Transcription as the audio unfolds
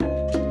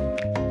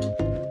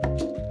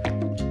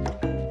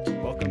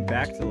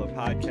back to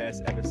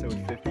LePodcast episode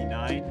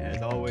 59.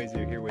 As always,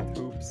 you're here with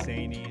Hoop,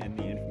 Saney, and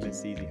the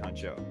infamous CZ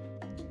Huncho.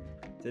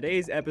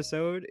 Today's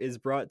episode is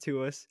brought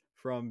to us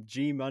from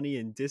G Money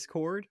in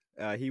Discord.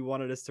 He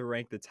wanted us to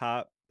rank the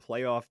top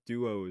playoff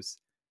duos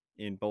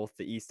in both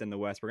the East and the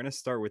West. We're going to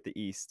start with the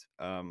East.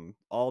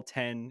 All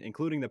 10,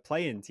 including the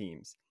play-in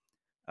teams.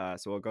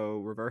 So we'll go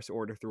reverse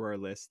order through our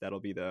list. That'll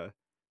be the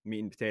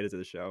meat and potatoes of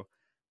the show.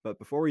 But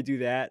before we do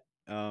that,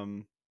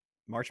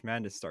 March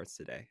Madness starts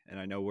today, and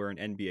I know we're an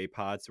NBA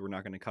pod, so we're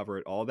not going to cover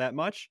it all that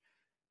much,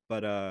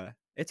 but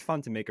it's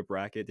fun to make a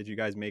bracket. Did you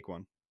guys make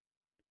one?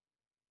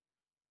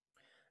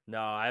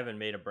 No, I haven't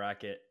made a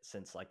bracket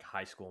since like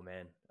high school,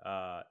 man.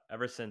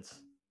 Ever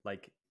since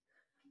like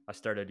I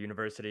started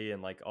university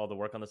and like all the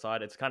work on the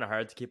side, it's kind of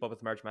hard to keep up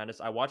with March Madness.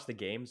 I watch the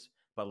games,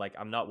 but like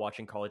I'm not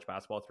watching college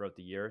basketball throughout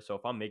the year. So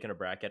if I'm making a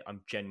bracket,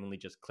 I'm genuinely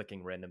just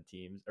clicking random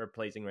teams or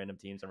placing random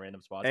teams in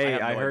random spots. Hey,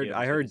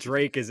 I heard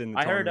Drake is in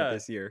the tournament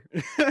this year.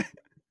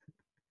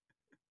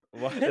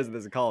 What?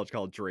 There's a college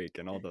called Drake,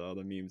 and all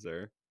the memes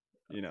are,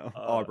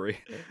 Aubrey.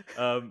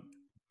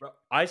 Bro,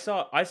 I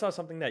saw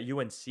something that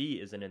UNC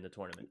isn't in the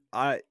tournament.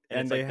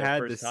 And they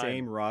had the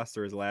same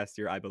roster as last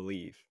year, I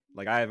believe.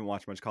 Like, I haven't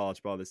watched much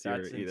college ball this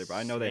year either, but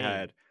I know they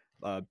had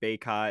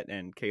Baycott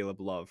and Caleb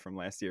Love from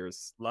last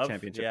year's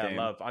championship game. Yeah,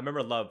 Love. I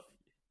remember Love.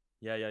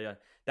 Yeah.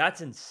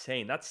 That's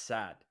insane. That's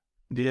sad.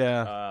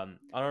 Yeah.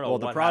 I don't know. Well,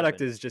 the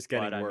product is just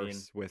getting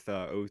worse with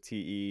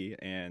OTE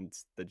and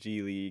the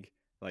G League.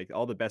 Like,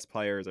 all the best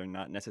players are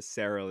not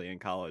necessarily in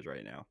college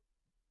right now.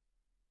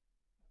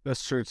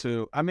 That's true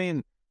too. I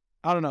mean,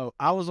 I don't know.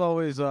 I was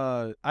always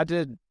I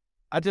think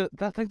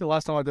the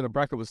last time I did a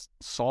bracket was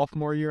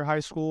sophomore year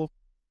high school.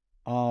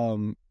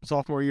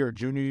 Sophomore year or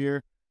junior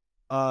year.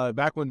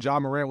 Back when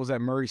John Morant was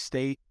at Murray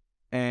State,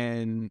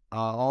 and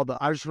I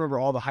just remember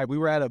all the hype. We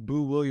were at a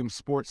Boo Williams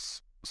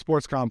sports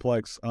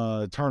complex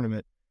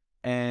tournament,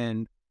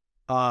 and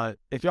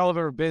if y'all have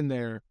ever been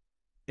there,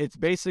 it's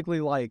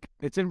basically like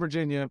it's in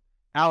Virginia.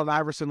 Allen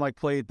Iverson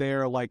played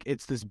there. Like,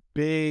 it's this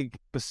big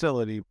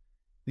facility,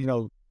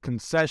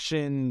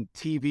 concession,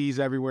 TVs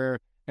everywhere.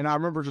 And I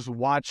remember just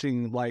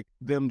watching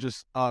them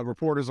just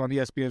reporters on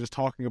ESPN just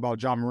talking about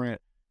John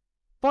Morant.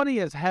 Funny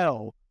as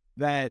hell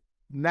that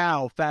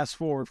now, fast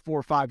forward 4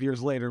 or 5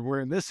 years later, we're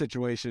in this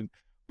situation.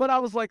 But I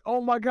was like, oh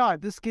my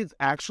God, this kid's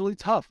actually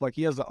tough. Like,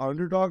 he has an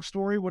underdog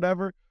story,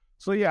 whatever.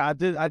 So yeah, I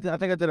think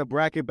I did a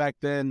bracket back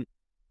then.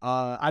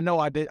 I know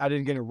I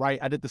didn't get it right.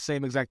 I did the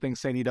same exact thing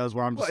Sandy does,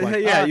 where I'm just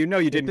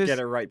you didn't get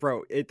it right,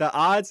 bro. The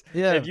odds.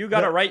 Yeah. If you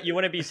got it right, you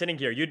wouldn't be sitting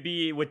here. You'd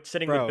be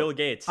sitting with Bill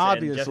Gates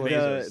obviously.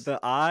 and Jeff Bezos. The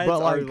odds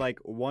are like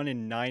 1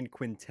 in 9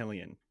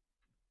 quintillion.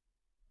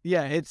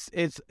 Yeah,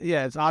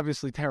 it's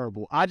obviously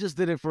terrible. I just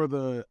did it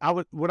for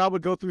when I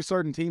would go through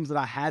certain teams that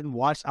I hadn't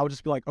watched, I would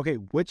just be like, okay,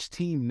 which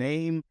team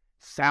name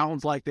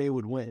sounds like they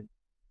would win?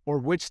 Or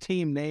which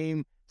team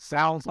name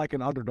sounds like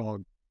an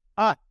underdog?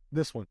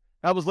 This one.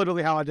 That was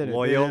literally how I did it.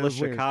 Loyola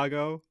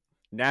Chicago,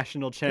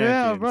 national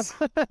champions.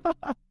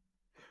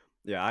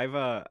 Yeah, I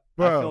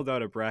filled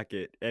out a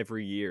bracket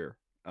every year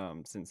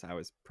since I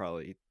was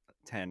probably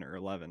 10 or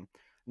 11.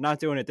 Not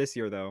doing it this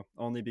year, though,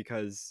 only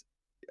because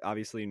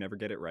obviously you never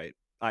get it right.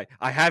 I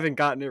haven't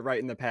gotten it right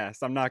in the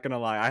past. I'm not going to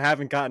lie. I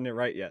haven't gotten it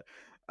right yet.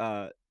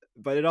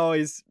 But it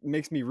always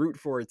makes me root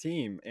for a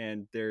team.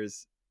 And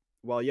there's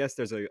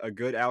a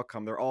good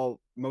outcome. They're all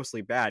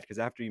mostly bad because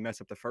after you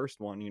mess up the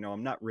first one,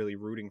 I'm not really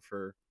rooting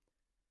for,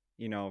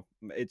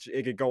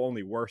 it could go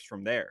only worse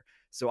from there.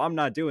 So I'm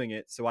not doing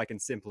it so I can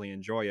simply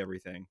enjoy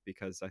everything,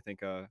 because I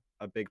think a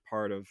big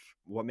part of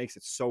what makes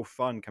it so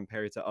fun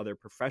compared to other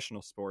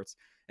professional sports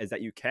is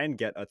that you can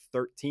get a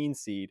 13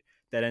 seed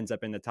that ends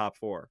up in the top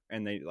 4.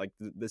 And they like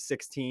the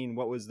 16,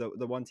 what was the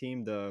one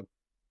team that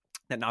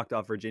knocked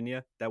off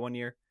Virginia that one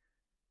year?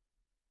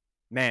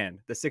 Man,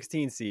 the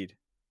 16 seed,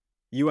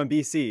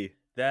 UMBC.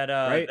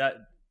 Right?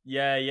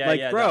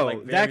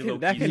 Bro,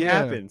 that can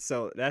happen.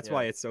 So that's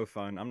why it's so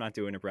fun. I'm not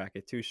doing a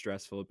bracket, too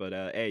stressful, but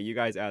hey, you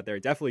guys out there,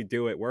 definitely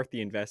do it. Worth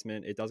the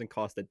investment. It doesn't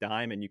cost a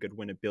dime, and you could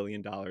win $1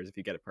 billion if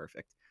you get it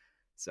perfect.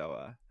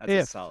 So that's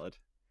a solid.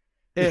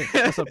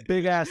 That's a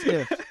big ass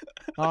if.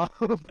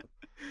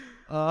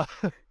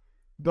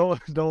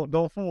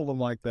 Don't fool them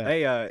like that.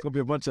 Hey, it's gonna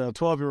be a bunch of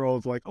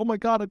 12-year-olds like, oh my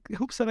God,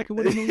 who said I could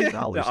win $1 million?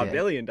 $1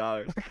 billion.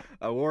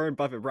 Warren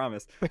Buffett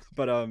promised.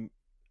 But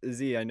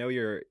Z, I know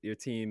your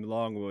team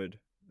Longwood,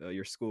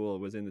 your school,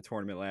 was in the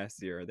tournament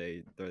last year. Are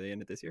they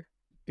in it this year?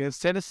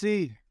 Against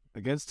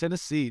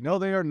Tennessee. No,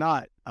 they are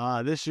not.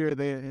 Last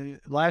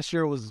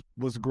year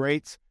was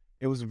great.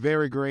 It was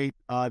very great.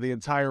 The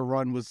entire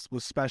run was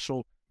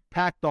special.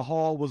 Pack the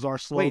Hall was our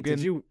slogan. Wait, did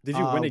you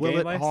win a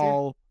game last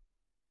year?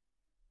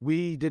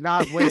 We did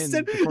not win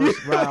the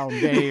first round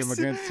game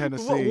against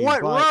Tennessee.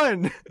 What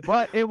run?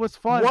 But it was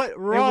fun. What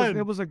run?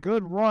 It was a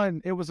good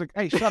run.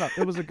 Hey, shut up.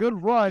 It was a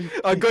good run.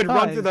 Good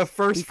run through the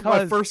first quarter?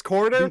 Because,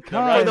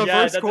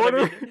 first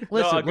quarter?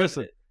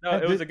 Listen. No,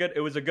 it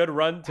was a good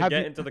run to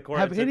get into the court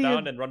and sit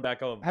down and run back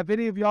home. Have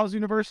any of y'all's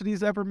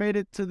universities ever made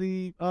it to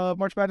the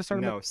March Madness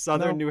tournament? No,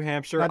 Southern New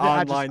Hampshire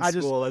online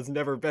school has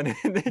never been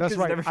in. That's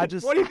right. I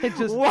just didn't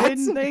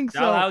think so.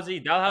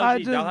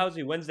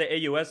 Dalhousie wins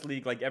the AUS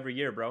league like every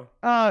year, bro.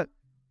 I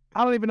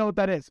don't even know what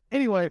that is.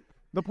 Anyway,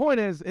 the point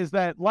is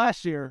that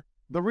last year,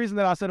 the reason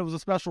that I said it was a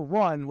special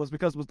run was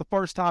because it was the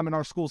first time in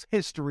our school's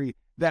history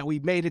that we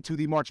made it to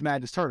the March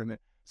Madness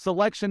tournament.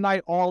 Selection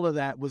night, all of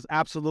that was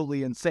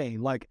absolutely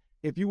insane. Like,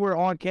 if you were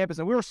on campus,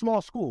 and we were a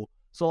small school,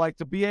 so like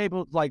to be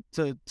able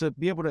to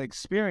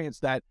experience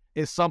that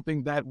is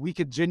something that we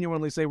could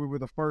genuinely say we were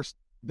the first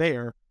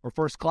there, or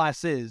first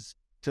classes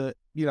to,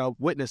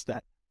 witness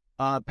that.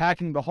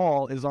 Packing the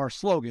Hall is our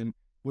slogan,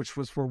 which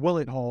was for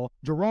Willett Hall.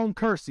 Jerome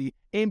Kersey,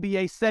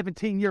 NBA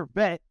 17-year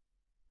vet,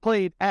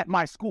 played at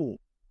my school.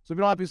 So if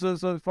you don't have to,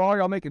 so for all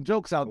y'all making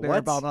jokes out there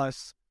about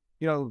us,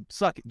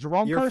 suck it.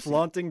 Jerome Kersey. You're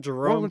flaunting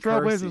Jerome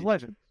Kersey. Trailblazers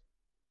legend.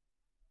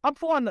 I'm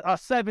flaunting a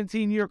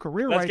 17-year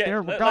career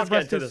there. Let's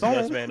get into this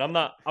list, man. I'm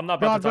not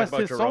about to talk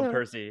about Jerome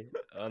Kersey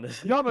on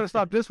this. Y'all better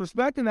stop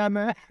disrespecting that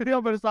man.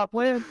 Y'all better stop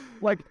playing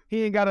like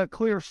he ain't got a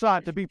clear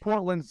shot to be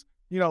Portland's,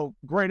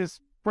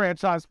 greatest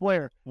franchise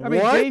player. I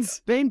mean,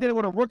 Dame did it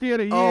with a Rookie of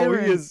the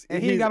Year,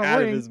 and he got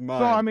a ring. So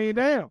I mean,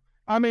 damn.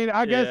 I mean,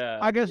 I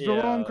guess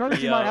Jerome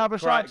Kersey might have a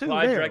shot too.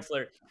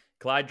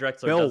 Clyde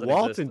Drexler. Bill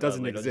Walton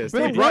doesn't exist.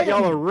 He brought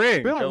y'all a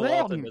ring. Bill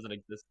Walton doesn't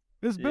exist.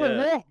 It's Bill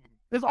Walton.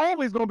 It's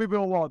always going to be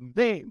Bill Walton.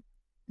 Dame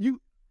is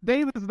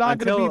not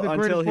going to be the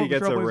greatest he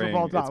gets a ring of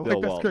all time.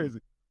 That's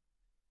crazy.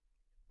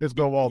 It's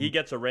Bill Walton. He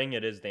gets a ring.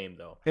 It is Dame,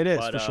 though. It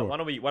is, for sure. Why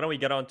don't we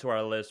get on to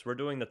our list? We're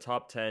doing the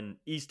top 10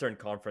 Eastern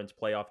Conference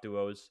playoff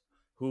duos.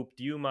 Hoop,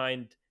 do you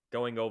mind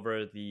going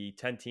over the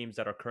 10 teams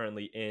that are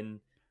currently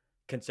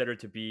considered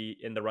to be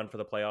in the run for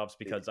the playoffs?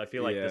 Because I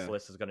feel like this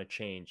list is going to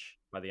change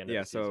by the end of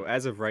the season. So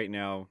as of right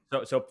now,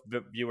 so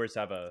the viewers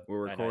have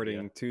we're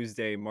recording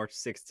Tuesday, March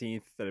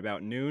 16th at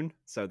about noon.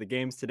 So the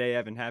games today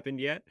haven't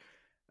happened yet.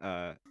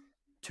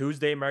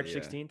 Tuesday, March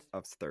 16th? Oh,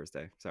 it's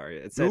Thursday. Sorry.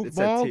 It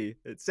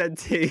said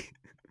T.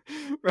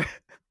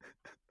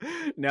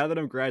 Now that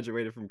I'm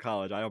graduated from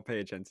college, I don't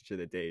pay attention to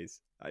the days.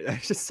 I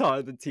just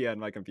saw the T on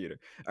my computer.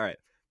 All right.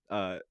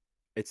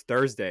 It's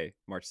Thursday,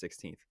 March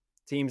 16th.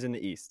 Teams in the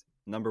East.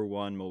 Number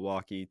 1,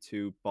 Milwaukee.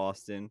 2,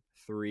 Boston.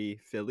 3,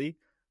 Philly.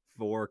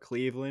 4,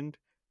 Cleveland.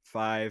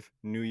 5,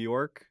 New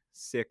York.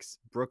 6,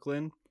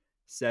 Brooklyn.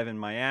 7,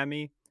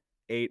 Miami.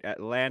 8,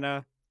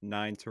 Atlanta.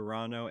 9,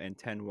 Toronto. And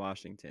 10,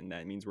 Washington.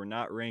 That means we're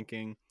not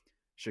ranking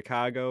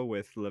Chicago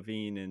with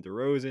Levine and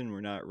DeRozan.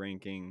 We're not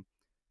ranking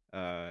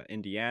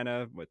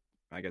Indiana with,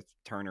 I guess,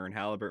 Turner and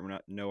Halliburton.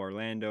 No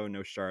Orlando,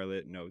 no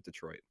Charlotte, no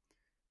Detroit.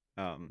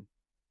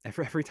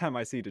 Every time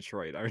I see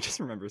Detroit, I just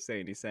remember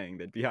saying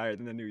they'd be higher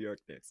than the New York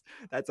Knicks.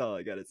 That's all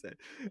I gotta say.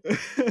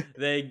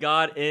 They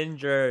got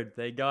injured.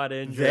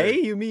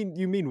 You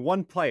mean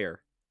one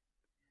player?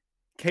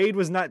 Cade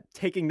was not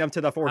taking them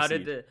to the 4th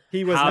seed.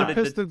 How did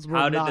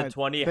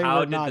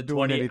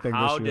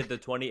the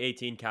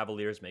 2018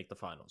 Cavaliers make the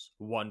finals?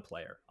 One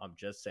player. I'm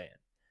just saying.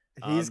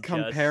 He's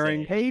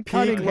comparing Cade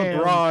peak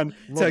LeBron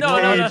to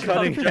Cade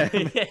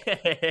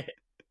Cunningham.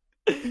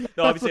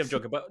 No, obviously I'm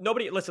joking, but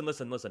nobody listen.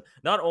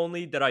 Not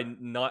only did I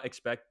not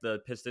expect the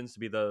Pistons to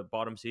be the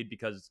bottom seed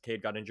because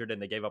Cade got injured and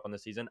they gave up on the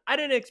season, I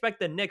didn't expect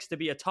the Knicks to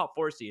be a top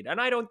 4 seed,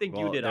 and I don't think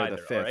you did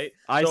either. All right,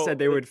 I said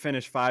they would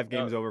finish 5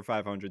 games over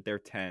 500. They're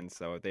 10,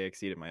 so they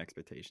exceeded my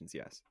expectations.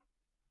 Yes,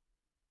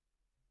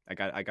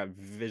 I got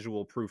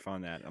visual proof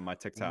on that on my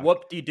TikTok.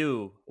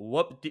 Whoop-de-doo.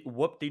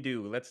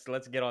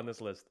 Let's get on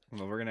this list.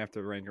 Well, we're gonna have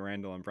to rank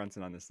Randall and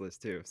Brunson on this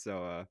list too.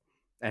 So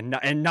and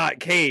not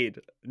Cade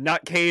and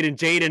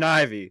Jaden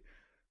Ivey.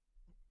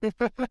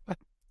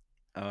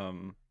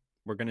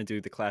 We're gonna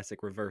do the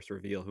classic reverse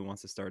reveal. Who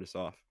wants to start us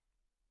off?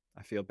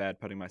 I feel bad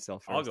putting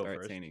myself first. I'll go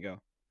first. All right, Saney, go.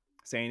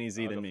 Saney's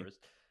Z than me.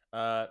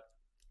 All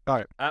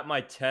right. At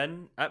my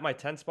 10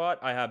 spot,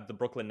 I have the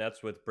Brooklyn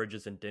Nets with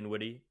Bridges and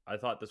Dinwiddie. I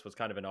thought this was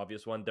kind of an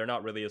obvious one. They're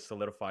not really a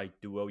solidified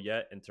duo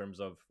yet in terms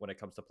of when it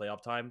comes to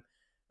playoff time.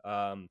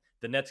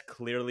 The Nets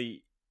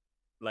clearly,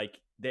 like,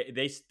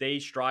 they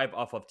strive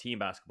off of team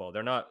basketball.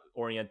 They're not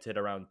oriented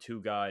around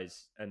 2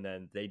 guys and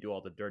then they do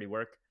all the dirty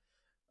work.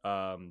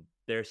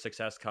 Their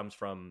success comes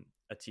from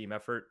a team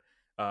effort.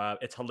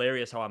 It's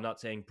hilarious how I'm not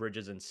saying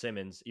Bridges and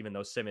Simmons, even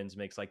though Simmons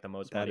makes like the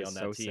most money on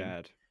that team.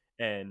 Sad.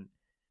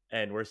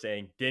 And we're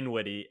saying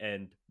Dinwiddie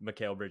and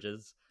Mikal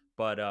Bridges.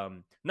 But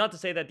not to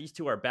say that these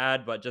two are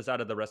bad, but just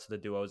out of the rest of the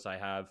duos I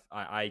have,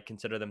 I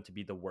consider them to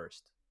be the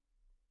worst.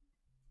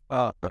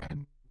 Oh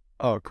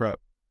crap.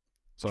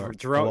 Sorry.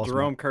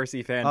 Jerome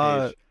Kersey fan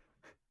page.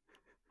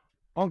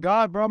 Oh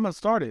God, bro, I'm gonna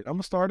start it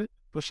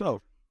for sure.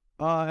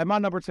 At my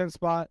number 10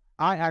 spot,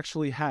 I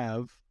actually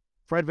have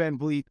Fred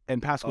VanVleet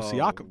and Pascal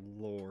Siakam.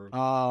 Lord.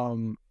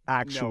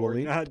 Actually, no,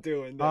 we're not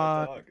doing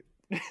that.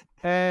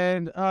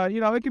 And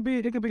it could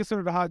be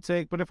considered a hot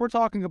take, but if we're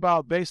talking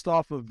about based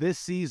off of this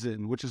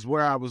season, which is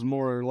where I was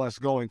more or less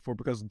going for,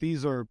 because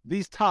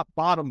these top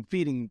bottom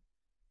feeding,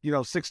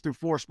 6 through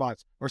 4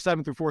 spots or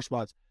 7 through 4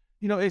 spots,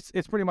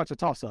 it's pretty much a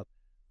toss up.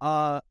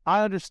 I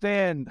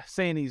understand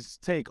Saney's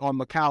take on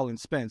Macau and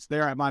Spence.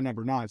 They're at my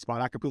number 9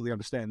 spot. I completely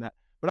understand that.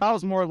 But I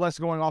was more or less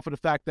going off of the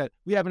fact that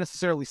we haven't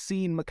necessarily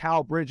seen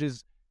Macau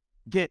Bridges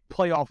get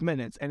playoff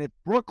minutes. And if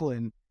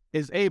Brooklyn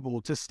is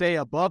able to stay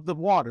above the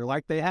water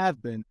like they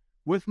have been,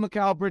 with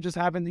Macau Bridges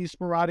having these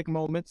sporadic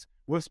moments,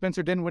 with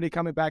Spencer Dinwiddie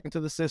coming back into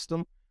the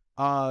system,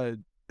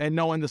 and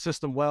knowing the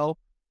system well,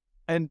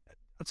 and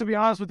to be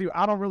honest with you,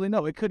 I don't really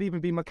know. It could even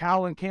be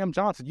Macau and Cam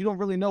Johnson. You don't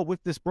really know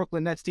with this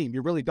Brooklyn Nets team.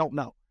 You really don't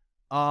know.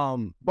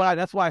 But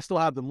that's why I still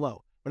have them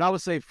low. But I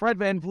would say Fred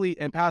VanVleet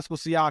and Pascal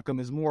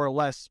Siakam is more or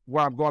less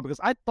where I'm going, because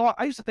I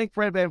used to think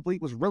Fred VanVleet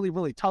was really,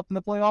 really tough in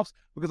the playoffs,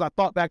 because I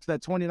thought back to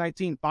that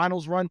 2019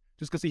 finals run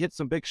just because he hit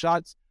some big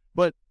shots.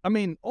 But I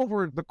mean,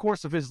 over the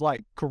course of his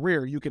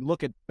career, you can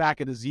look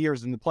back at his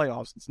years in the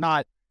playoffs. It's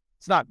not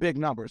big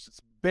numbers. It's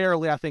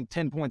barely, I think,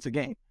 10 points a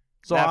game.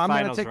 So I'm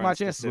going to take my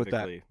chances with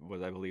that.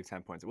 Was, I believe,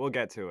 10 points. We'll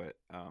get to it.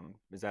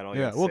 Is that all?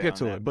 Yeah, we'll get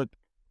to it. But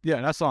yeah,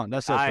 that's on.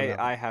 That's it.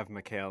 I have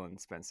McHale and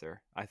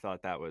Spencer. I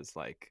thought that was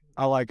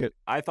I like it.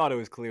 I thought it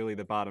was clearly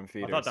the bottom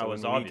feeder. I thought that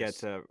was when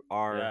obvious. we get to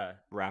our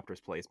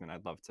Raptors placement,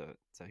 I'd love to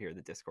hear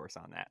the discourse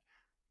on that.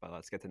 But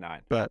let's get to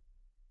 9. But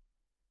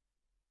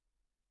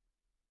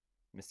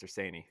Mr.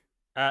 Saney.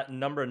 At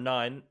number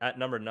 9,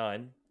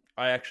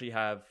 I actually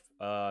have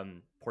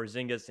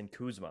Porzingis and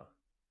Kuzma.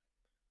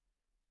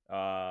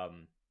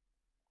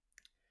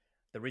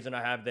 The reason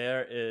I have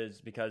there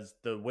is because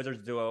the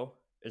Wizards duo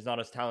is not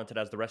as talented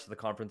as the rest of the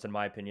conference, in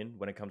my opinion,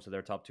 when it comes to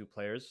their top 2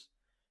 players.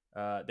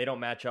 They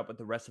don't match up with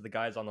the rest of the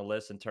guys on the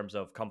list in terms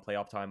of come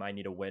playoff time, I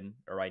need a win,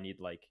 or I need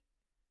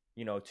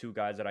 2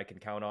 guys that I can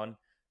count on.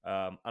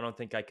 I don't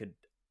think I could,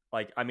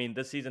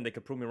 this season they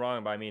could prove me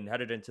wrong, but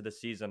headed into the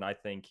season, I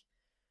think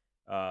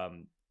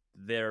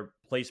their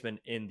placement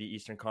in the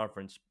Eastern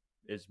Conference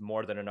is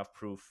more than enough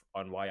proof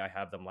on why I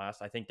have them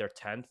last. I think they're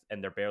 10th,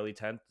 and they're barely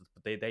 10th,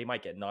 but they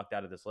might get knocked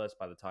out of this list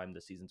by the time the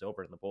season's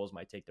over, and the Bulls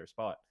might take their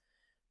spot.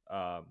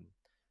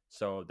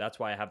 So that's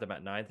why I have them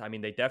at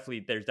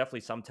 9th. There's definitely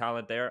some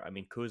talent there.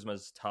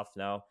 Kuzma's tough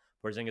now.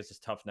 Porzingis is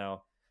tough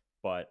now,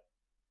 but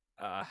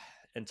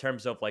in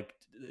terms of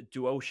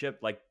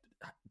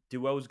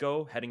duos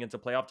go heading into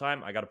playoff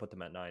time, I got to put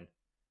them at 9.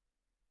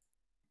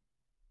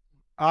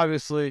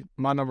 Obviously,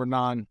 my number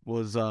 9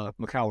 was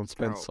Macau and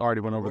Spence. Already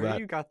went over that.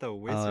 You got the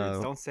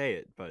Wizards. Don't say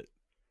it, but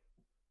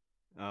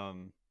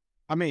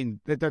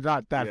they're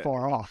not that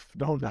far off.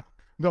 Don't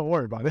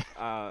worry about it.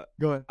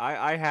 Go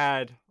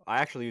ahead. I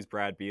actually used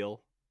Brad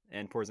Beal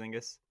and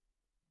Porzingis.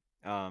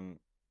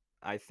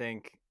 I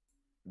think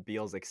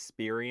Beal's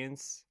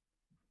experience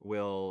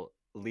will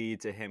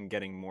lead to him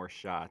getting more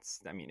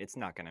shots. It's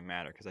not going to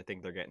matter because I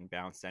think they're getting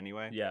bounced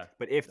anyway. Yeah.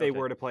 But if they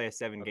were to play a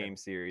 7-game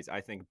series, I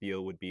think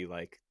Beal would be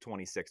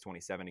 26,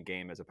 27 a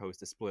game as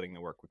opposed to splitting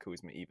the work with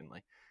Kuzma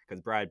evenly.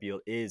 Because Brad Beal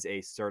is a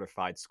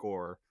certified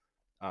scorer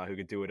who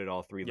could do it at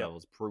all 3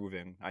 levels,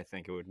 proven. I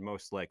think it would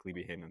most likely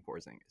be him and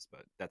Porzingis.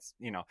 But that's,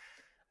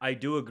 I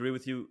do agree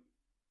with you.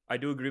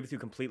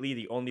 Completely.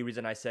 The only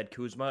reason I said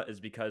Kuzma is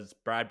because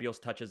Brad Beal's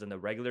touches in the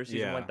regular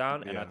season went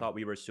down, and I thought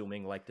we were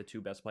assuming the 2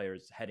 best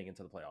players heading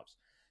into the playoffs.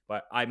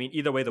 But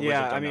either way, the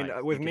Wizards.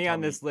 With me on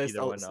this list,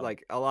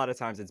 a lot of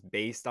times it's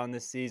based on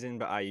this season,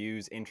 but I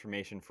use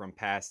information from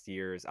past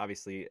years.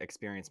 Obviously,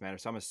 experience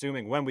matters. So I'm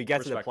assuming when we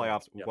get to the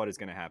playoffs, what is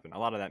going to happen. A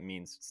lot of that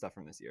means stuff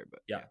from this year,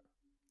 but yeah.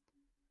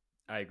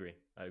 I agree.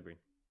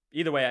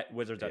 Either way,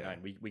 Wizards at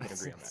 9. We can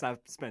agree on that. Let's not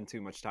spend too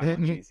much time on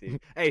GC.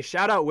 Hey,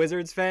 shout out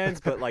Wizards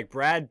fans, but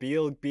Brad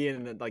Beal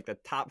being the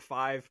top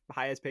 5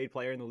 highest paid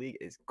player in the league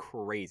is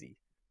crazy.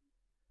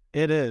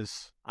 It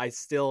is. It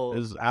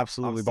is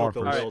absolutely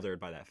bewildered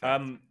by that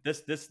fact.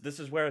 This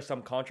is where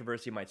some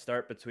controversy might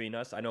start between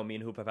us. I know me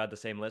and Hoop have had the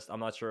same list. I'm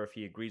not sure if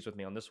he agrees with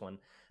me on this one.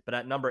 But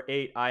at number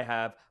 8, I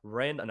have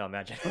Rand. No,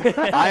 imagine.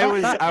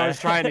 I was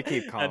trying to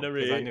keep calm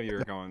because I knew you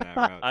were going that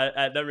route.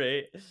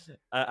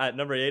 At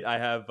number 8, I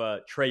have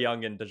Trae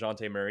Young and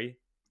DeJounte Murray.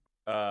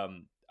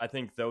 I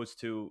think those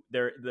two,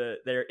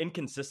 their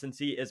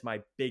inconsistency is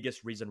my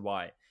biggest reason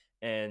why.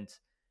 And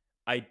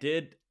I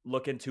did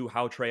look into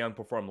how Trae Young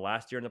performed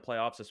last year in the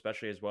playoffs,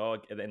 especially as well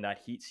in that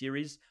Heat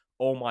series.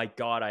 Oh my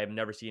God, I have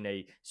never seen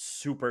a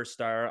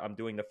superstar, I'm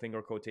doing the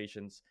finger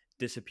quotations,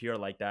 disappear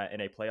like that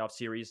in a playoff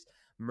series.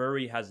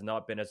 Murray has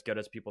not been as good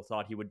as people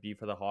thought he would be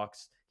for the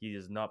Hawks. He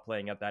is not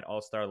playing at that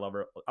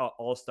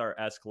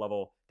all-star-esque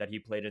level that he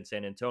played in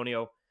San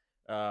Antonio.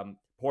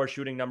 Poor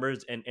shooting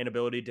numbers and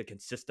inability to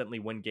consistently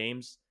win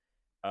games.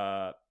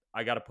 I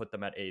got to put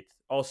them at 8th.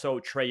 Also,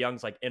 Trae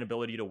Young's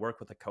inability to work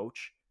with a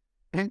coach.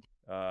 I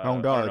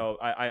don't know.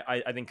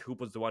 I think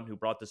Hoop was the one who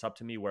brought this up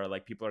to me, where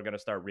people are going to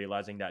start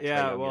realizing that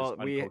Trae Young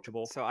is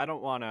uncoachable. So I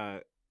don't want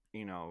to,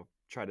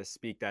 try to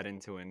speak that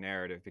into a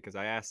narrative, because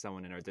I asked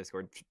someone in our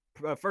Discord.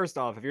 First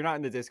off, if you're not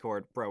in the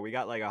Discord, bro, we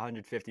got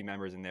 150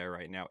 members in there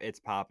right now. It's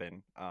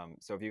popping.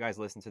 So if you guys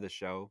listen to the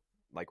show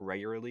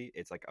regularly,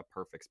 it's a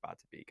perfect spot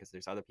to be, because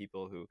there's other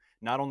people who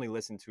not only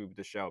listen to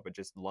the show but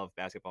just love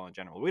basketball in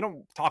general. We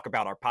don't talk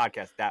about our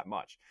podcast that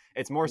much.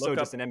 It's more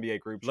just an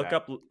NBA group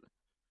chat.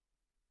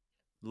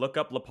 Look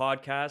up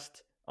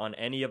LePodcast, on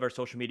any of our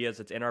social medias.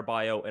 It's in our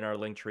bio, in our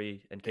link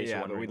tree, in case you're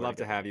wondering. But we'd love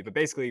to have you. But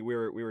basically,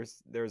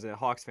 there was a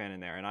Hawks fan in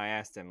there, and I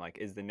asked him, like,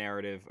 is the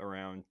narrative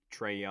around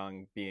Trae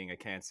Young being a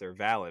cancer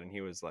valid? And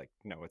he was like,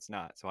 no, it's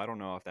not. So I don't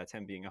know if that's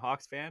him being a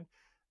Hawks fan,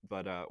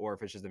 but or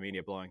if it's just the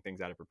media blowing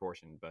things out of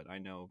proportion. But I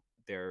know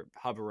they're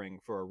hovering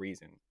for a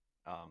reason.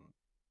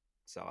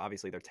 So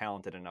obviously they're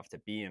talented enough to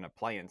be in a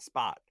play-in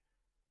spot,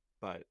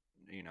 but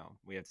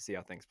we have to see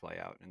how things play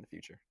out in the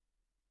future.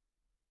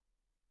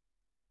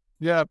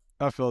 Yeah,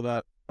 I feel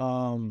that.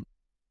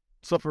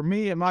 So for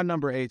me, in my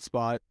number 8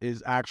 spot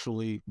is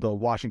actually the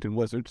Washington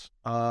Wizards.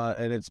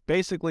 And it's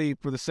basically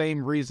for the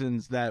same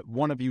reasons that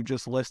one of you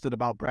just listed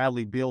about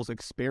Bradley Beal's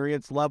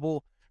experience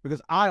level,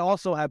 because I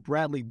also have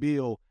Bradley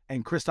Beal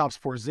and Kristaps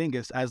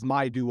Porzingis as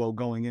my duo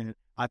going in.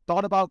 I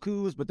thought about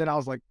Kuz, but then I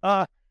was like,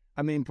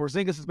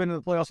 Porzingis has been in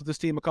the playoffs with this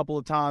team a couple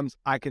of times.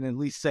 I can at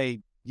least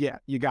say, yeah,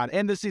 you got it.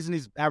 And this season,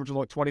 he's averaging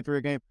like 23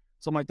 a game,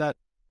 something like that.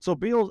 So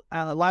Beal,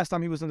 last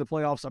time he was in the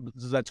playoffs,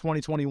 this is that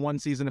 2021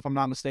 season, if I'm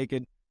not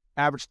mistaken,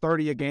 averaged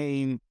 30 a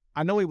game.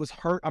 I know he was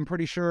hurt, I'm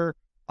pretty sure,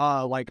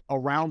 like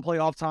around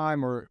playoff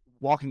time or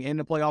walking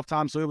into playoff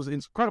time. So it was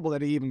incredible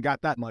that he even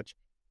got that much.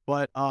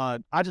 But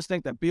I just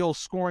think that Beal's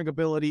scoring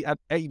ability,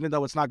 even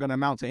though it's not going to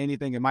amount to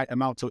anything, it might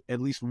amount to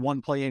at least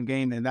one play-in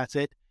game, and that's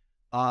it.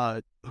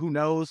 Who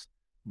knows?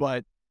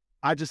 But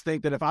I just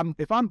think that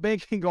if I'm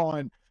banking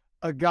on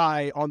a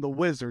guy on the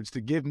Wizards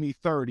to give me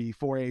 30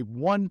 for a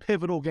one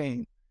pivotal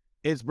game,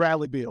 it's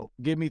Bradley Beal.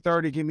 Give me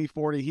 30, give me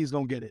 40, he's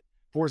going to get it.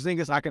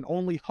 Porzingis, I can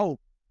only hope,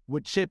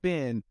 would chip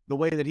in the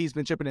way that he's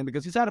been chipping in,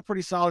 because he's had a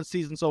pretty solid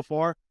season so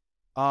far.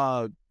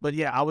 But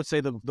yeah, I would say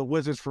the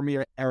Wizards for me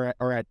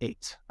are at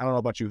 8. I don't know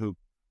about you, Hoop.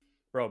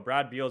 Bro,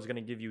 Brad Beal is going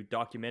to give you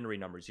documentary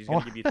numbers. He's going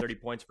to give you 30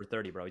 points for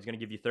 30, bro. He's going to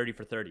give you 30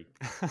 for 30.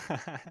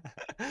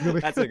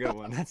 That's a good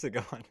one. That's a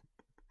good one.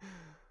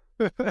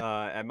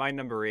 At my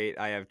number 8,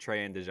 I have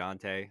Trae and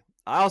DeJounte.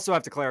 I also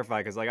have to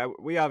clarify, because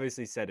we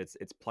obviously said it's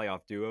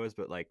playoff duos,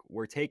 but like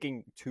we're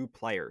taking 2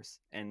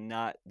 players and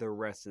not the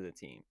rest of the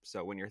team.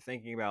 So when you're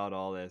thinking about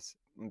all this,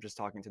 I'm just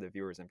talking to the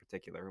viewers in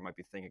particular who might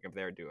be thinking of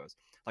their duos.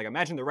 Like,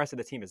 imagine the rest of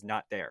the team is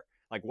not there.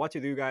 Like, what do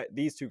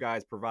these 2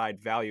 guys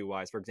provide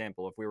value-wise? For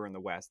example, if we were in the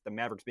West, the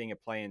Mavericks being a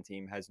play-in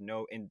team has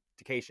no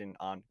indication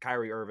on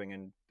Kyrie Irving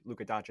and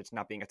Luka Doncic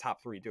not being a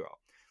top 3 duo.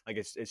 Like,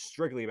 it's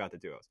strictly about the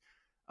duos.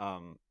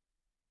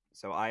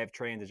 So I have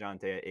Trae and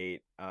DeJounte at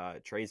 8.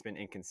 Trae's been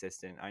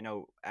inconsistent. I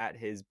know at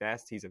his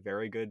best, he's a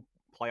very good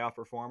playoff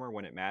performer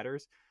when it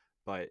matters,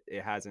 but he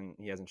hasn't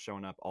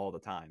shown up all the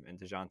time. And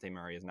DeJounte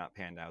Murray has not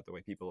panned out the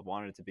way people have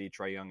wanted it to be.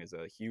 Trae Young is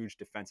a huge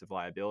defensive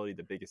liability,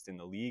 the biggest in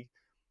the league.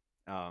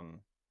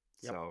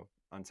 So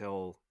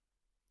until...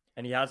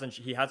 And he hasn't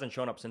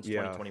shown up since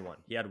 2021.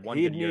 He had one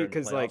good year in the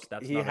playoffs.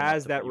 Like, he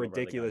has that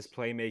ridiculous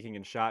playmaking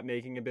and shot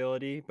making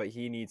ability, but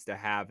he needs to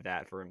have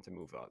that for him to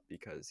move up,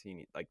 because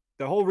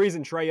the whole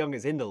reason Trae Young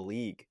is in the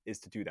league is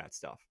to do that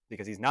stuff,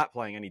 because he's not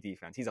playing any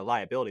defense. He's a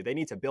liability. They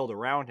need to build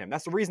around him.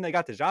 That's the reason they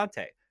got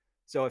DeJounte.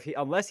 So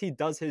unless he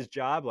does his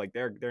job, like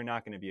they're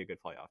not going to be a good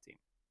playoff team.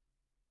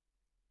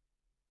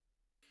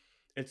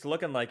 It's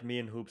looking like me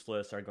and Hoop's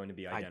list are going to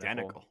be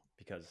identical.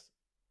 Because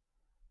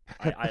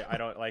I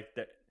don't like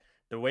that.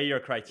 The way your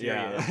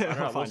criteria is, I don't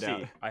know. We'll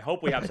see. I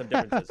hope we have some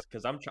differences,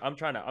 because I'm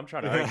trying to argue.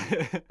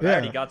 I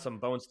already got some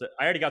bones to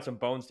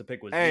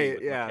pick with Z,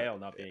 with Mikhail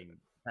not being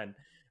 10.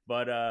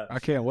 But I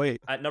can't wait.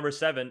 At number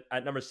 7,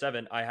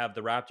 I have the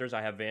Raptors.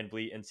 I have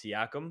VanVleet and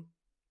Siakam.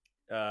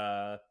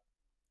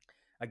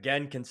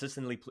 Again,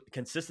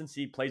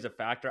 consistency plays a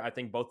factor. I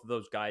think both of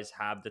those guys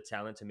have the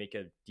talent to make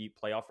a deep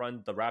playoff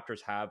run. The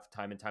Raptors have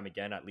time and time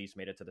again at least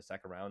made it to the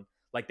second round.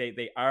 Like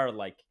they are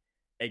like.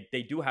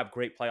 They do have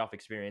great playoff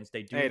experience.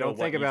 They do. Hey, don't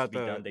think about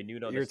done. They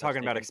you're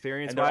talking about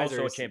experience, and they're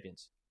also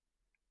champions.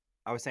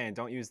 I was saying,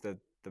 don't use the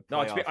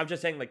playoff. No, I'm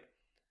just saying, like,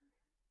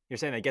 you're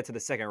saying they get to the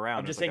second round.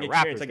 I'm just saying the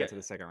experience. Raptors get to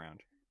the second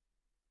round.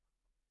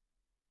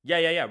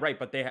 Yeah, right.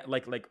 But they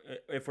like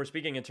if we're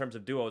speaking in terms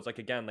of duos, like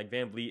again, like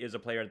VanVleet is a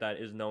player that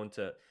is known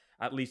to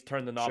at least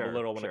turn the knob a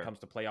little when it comes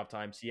to playoff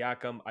time.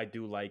 Siakam, I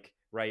do like,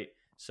 right?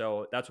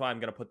 So that's why I'm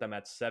gonna put them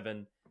at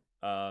 7.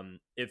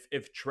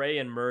 If Trae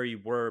and Murray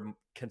were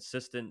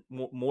consistent,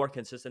 more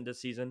consistent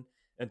this season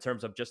in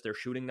terms of just their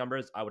shooting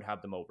numbers, I would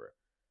have them over.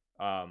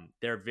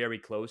 They're very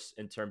close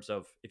in terms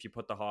of if you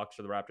put the Hawks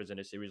or the Raptors in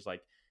a series,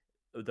 like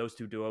those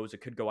 2 duos, it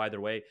could go either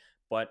way.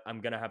 But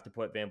I'm gonna have to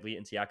put VanVleet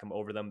and Siakam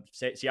over them.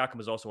 Siakam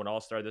is also an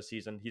All-Star this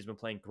season. He's been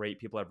playing great.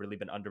 People have really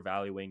been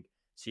undervaluing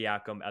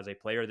Siakam as a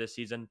player this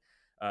season.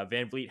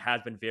 VanVleet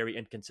has been very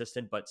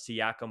inconsistent, but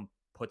Siakam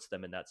puts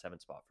them in that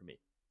 7th spot for me.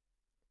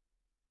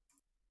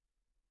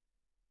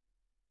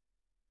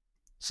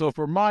 So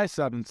for my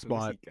 7th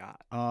spot,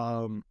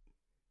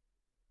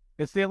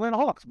 it's the Atlanta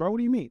Hawks, bro. What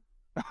do you mean?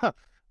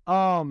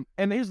 And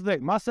here's the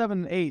thing: my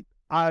 7 and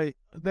 8,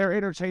 they're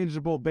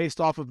interchangeable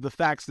based off of the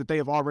facts that they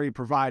have already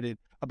provided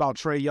about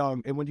Trae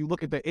Young. And when you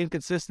look at the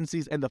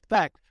inconsistencies and the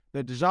fact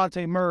that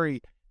DeJounte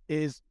Murray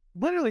is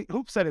literally,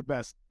 Hoop said it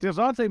best.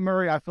 DeJounte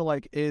Murray, I feel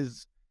like,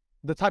 is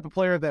the type of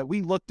player that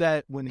we looked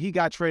at when he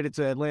got traded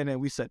to Atlanta,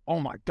 and we said, "Oh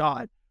my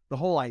God, the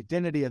whole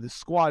identity of the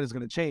squad is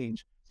going to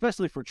change,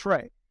 especially for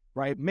Trae,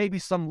 right? Maybe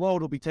some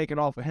load will be taken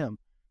off of him.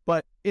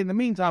 But in the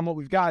meantime, what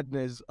we've gotten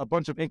is a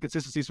bunch of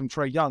inconsistencies from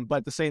Trae Young. But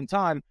at the same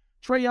time,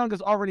 Trae Young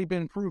has already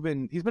been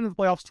proven. He's been in the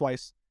playoffs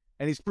twice,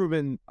 and he's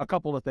proven a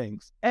couple of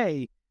things.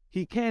 A,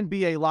 he can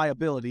be a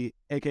liability,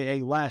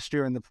 a.k.a. last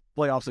year in the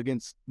playoffs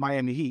against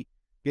Miami Heat,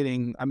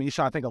 he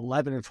shot, I think,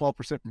 11 or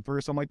 12% from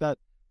three, something like that.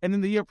 And then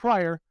the year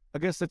prior,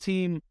 against a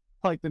team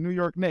like the New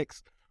York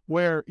Knicks,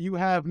 where you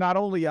have not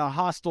only a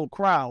hostile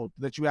crowd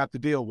that you have to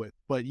deal with,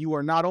 but you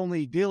are not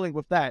only dealing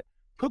with that,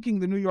 cooking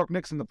the New York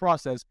Knicks in the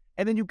process,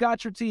 and then you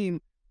got your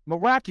team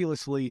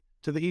miraculously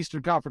to the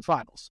Eastern Conference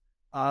Finals.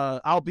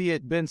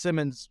 Albeit Ben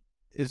Simmons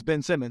is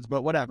Ben Simmons,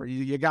 but whatever,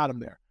 you got him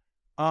there.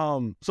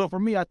 So for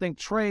me, I think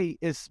Trae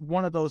is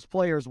one of those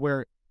players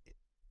where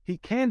he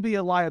can be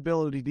a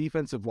liability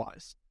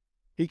defensive-wise.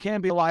 He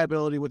can be a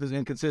liability with his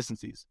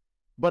inconsistencies.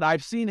 But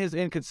I've seen his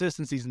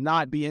inconsistencies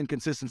not be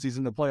inconsistencies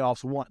in the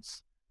playoffs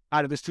once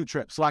out of his 2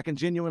 trips. So I can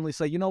genuinely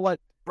say, you know what?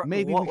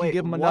 Maybe we can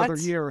give him another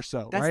year or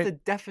so. That's right? the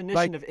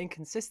definition of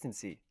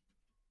inconsistency.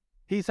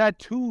 He's had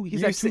two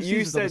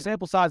seasons. The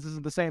sample size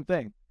isn't the same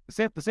thing.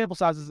 The sample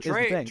size is the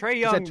thing. Trae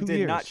Young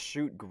did not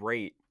shoot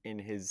great in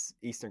his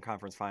Eastern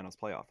Conference Finals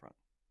playoff run.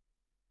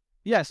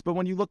 Yes, but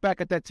when you look back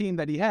at that team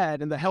that he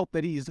had and the help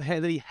that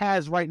he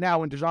has right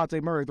now in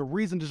DeJounte Murray, the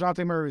reason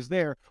DeJounte Murray is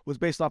there was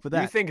based off of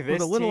that. You think this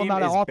the little team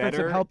amount of is offensive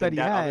better help than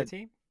that he had, other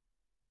team?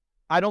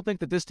 I don't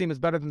think that this team is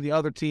better than the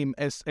other team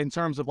as in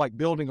terms of like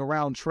building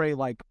around Trae,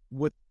 like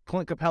with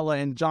Clint Capella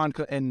and John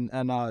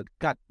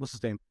what's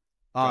his name?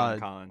 John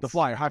Collins. The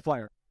flyer, high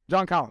flyer.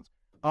 John Collins.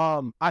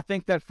 I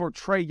think that for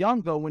Trae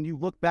Young, though, when you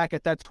look back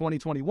at that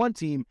 2021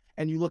 team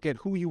and you look at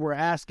who you were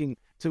asking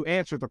to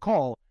answer the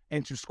call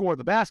and to score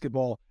the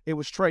basketball, it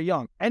was Trae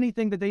Young.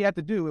 Anything that they had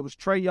to do, it was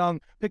Trae Young.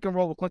 Pick and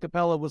roll with Clint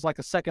Capella was like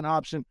a second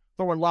option.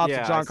 Throwing lobs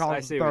to John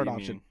Collins was the third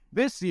option.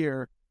 This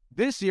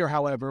year,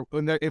 however,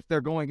 if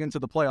they're going into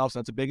the playoffs,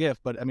 that's a big if.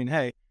 But I mean,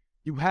 hey,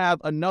 you have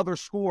another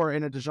scorer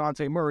in a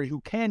DeJounte Murray who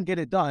can get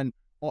it done,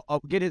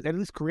 at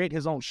least create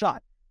his own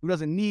shot. Who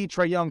doesn't need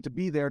Trae Young to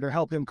be there to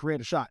help him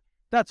create a shot.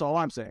 That's all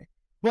I'm saying.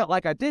 But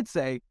like I did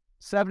say,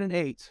 7 and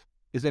 8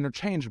 is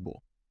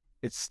interchangeable.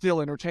 It's still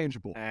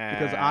interchangeable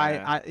because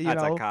that's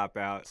a cop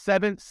out.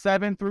 7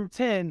 through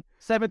 10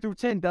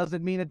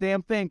 doesn't mean a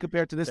damn thing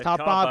compared to this top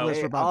 5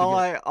 list we're about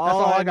to get.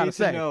 All I gotta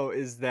say. Know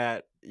is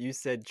that you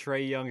said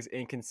Trae Young's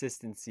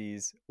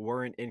inconsistencies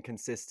weren't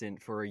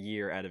inconsistent for a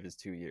year out of his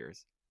 2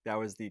 years. That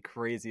was the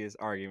craziest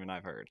argument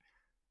I've heard.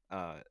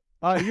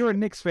 You're a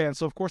Knicks fan,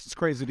 so of course it's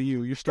crazy to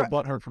you. You're still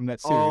butthurt from that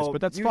series,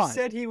 but that's fine.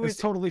 Said he was...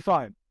 It's totally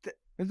fine.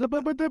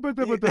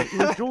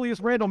 Julius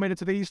Randle made it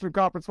to the Eastern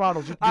Conference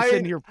Finals. You'd be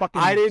sitting here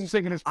fucking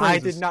singing his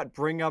praises. I did not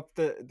bring up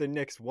the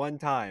Knicks one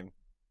time.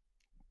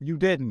 You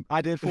didn't.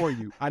 I did for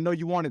you. I know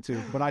you wanted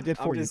to, but I did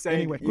for you. I'm just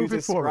saying, anyway, you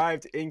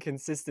described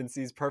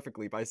inconsistencies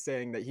perfectly by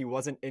saying that he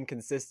wasn't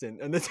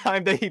inconsistent and the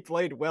time that he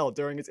played well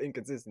during his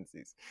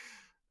inconsistencies.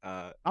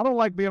 I don't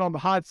like being on the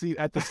hot seat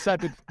at the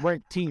 7th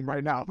ranked team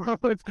right now.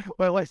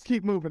 Let's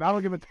keep moving. I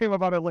don't give a damn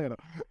about Atlanta.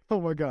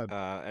 Oh my God.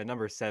 At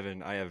number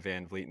 7, I have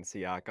Van Vliet and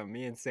Siakam.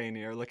 Me and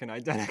Saney are looking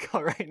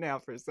identical right now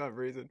for some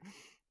reason.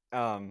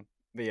 But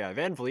yeah,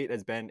 Van Vliet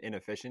has been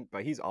inefficient,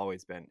 but he's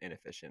always been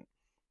inefficient.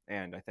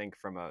 And I think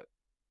from a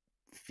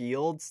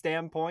field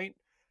standpoint,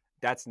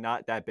 that's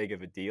not that big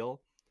of a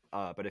deal.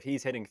 But if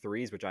he's hitting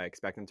threes, which I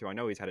expect him to, I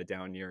know he's had a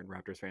down year and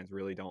Raptors fans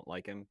really don't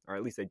like him, or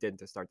at least they did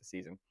to start the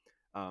season.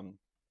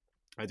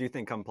 I do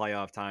think come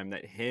playoff time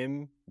that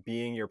him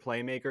being your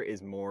playmaker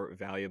is more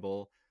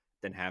valuable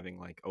than having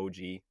like OG,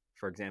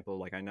 for example.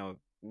 Like I know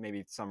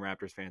maybe some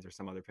Raptors fans or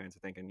some other fans are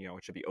thinking,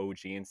 it should be OG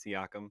and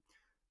Siakam.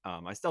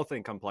 I still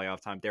think come playoff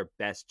time, their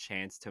best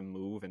chance to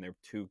move and their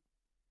 2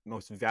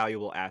 most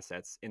valuable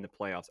assets in the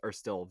playoffs are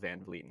still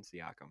Van Vliet and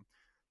Siakam.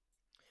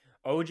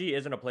 OG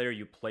isn't a player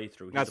you play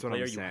through. He's That's a player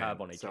what I'm saying. You have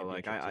on a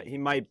championship team. He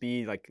might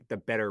be like the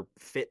better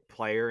fit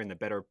player and the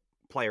better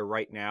player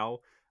right now.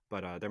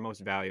 But their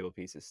most valuable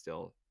piece is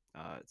still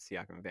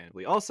Siakam and Van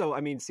Vliet. Also,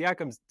 I mean,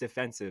 Siakam's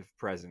defensive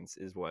presence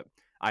is what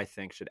I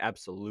think should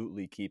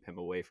absolutely keep him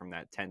away from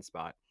that 10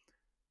 spot.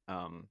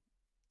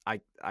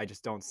 I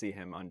just don't see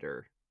him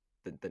under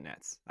the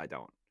Nets. I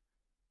don't.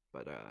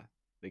 But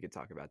we could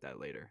talk about that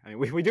later. I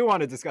mean, we do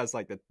want to discuss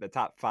like the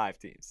top 5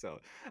 teams. So,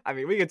 I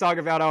mean, we could talk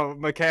about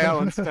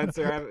Mikal and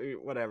Spencer,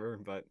 whatever.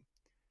 But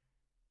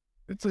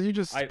so you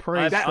just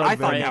praise. I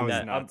thought that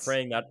was nuts. I'm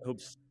praying that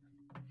hoops.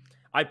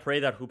 I pray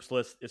that hoops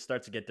list it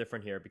starts to get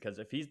different here because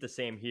if he's the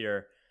same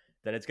here,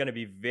 then it's going to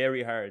be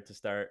very hard to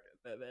start.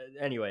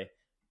 Anyway,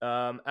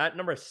 at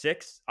number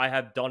 6, I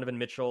have Donovan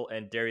Mitchell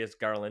and Darius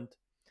Garland.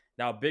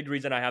 Now, a big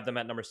reason I have them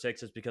at number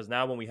 6 is because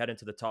now when we head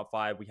into the top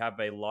 5, we have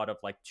a lot of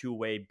like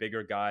 2-way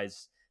bigger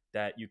guys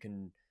that you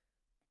can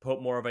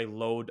put more of a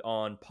load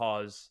on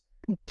pause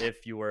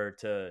if you were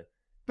to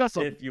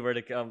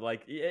come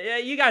like, yeah,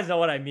 you guys know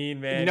what I mean,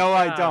 man. No,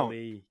 I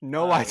don't.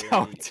 No, I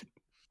don't.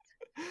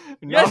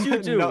 Yes,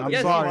 you do. I'm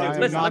yes, sorry. you do. I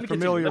am Listen, not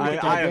familiar with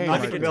that game.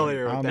 I'm not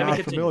familiar with that. I'm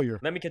not familiar.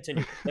 Let me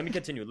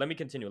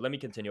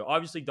continue.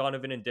 Obviously,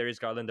 Donovan and Darius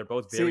Garland, they're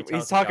both very talented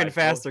he's talking guys.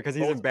 faster because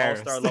he's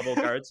embarrassed. All-star level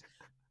guards.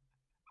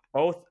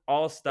 Both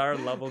all-star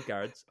level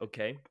guards,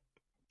 okay?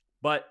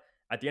 But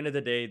at the end of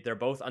the day, they're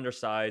both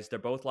undersized. They're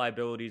both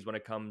liabilities when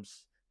it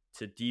comes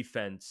to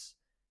defense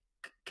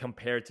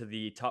compared to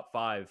the top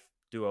 5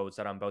 duos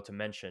that I'm about to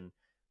mention.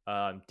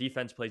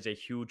 Defense plays a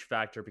huge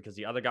factor because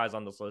the other guys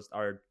on this list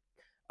are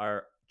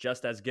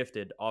just as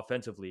gifted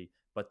offensively,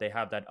 but they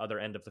have that other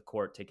end of the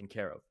court taken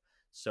care of.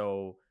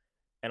 So,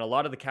 and a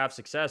lot of the Cavs'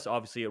 success,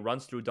 obviously, it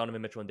runs through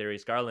Donovan Mitchell and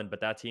Darius Garland,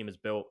 but that team is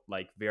built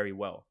like very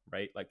well,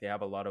 right? Like they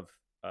have a lot of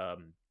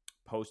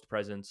post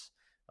presence.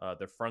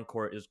 Their front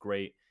court is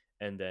great.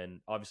 And then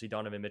obviously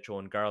Donovan Mitchell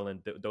and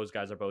Garland, those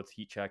guys are both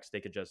heat checks.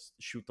 They could just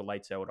shoot the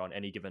lights out on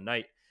any given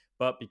night.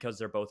 But because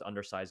they're both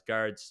undersized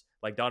guards,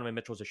 like Donovan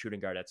Mitchell's a shooting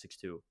guard at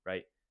 6'2",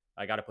 right?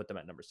 I got to put them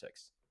at number 6.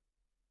 It's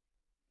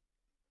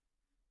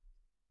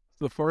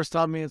the first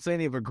time me and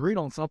Sandy have agreed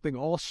on something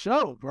all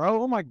show,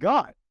 bro. Oh my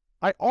God.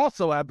 I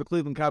also have the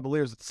Cleveland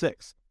Cavaliers at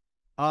 6.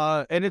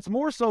 And it's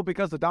more so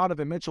because of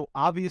Donovan Mitchell,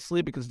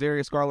 obviously, because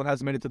Darius Garland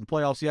hasn't made it to the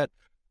playoffs yet.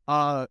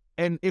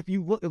 And if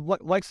you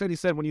look, like Sandy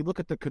said, when you look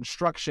at the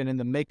construction and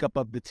the makeup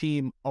of the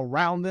team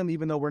around them,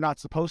 even though we're not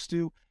supposed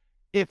to,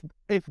 if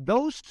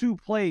those two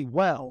play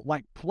well,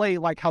 play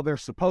like how they're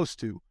supposed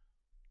to,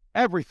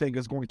 everything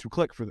is going to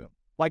click for them.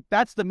 Like,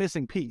 that's the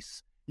missing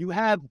piece. You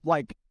have,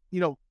 I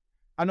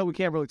know we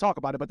can't really talk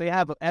about it, but they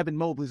have Evan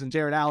Mobley's and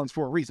Jared Allen's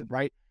for a reason,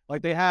 right?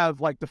 Like, they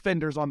have,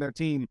 defenders on their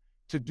team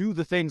to do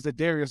the things that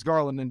Darius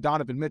Garland and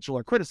Donovan Mitchell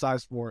are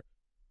criticized for,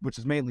 which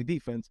is mainly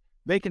defense.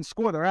 They can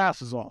score their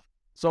asses off.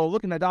 So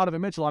looking at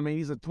Donovan Mitchell, I mean,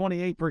 he's a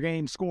 28 per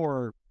game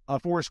scorer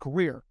for his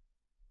career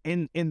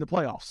in the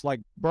playoffs.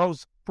 Like,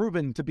 bro's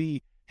proven to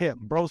be him.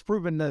 Bro's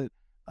proven that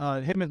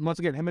him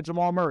and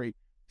Jamal Murray,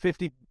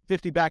 50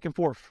 back and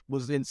forth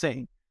was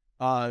insane.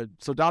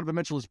 So Donovan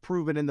Mitchell has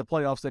proven in the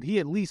playoffs that he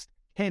at least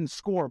can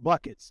score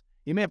buckets.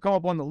 He may have come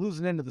up on the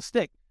losing end of the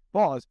stick,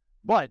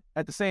 but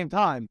at the same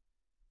time,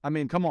 I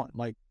mean, come on,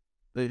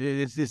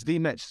 it's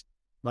D-Mitch.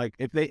 Like,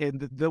 if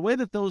the way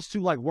that those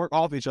two work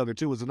off each other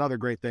too is another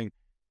great thing.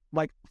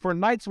 Like, for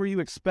nights where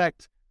you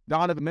expect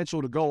Donovan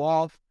Mitchell to go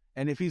off,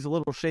 and if he's a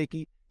little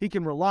shaky, he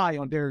can rely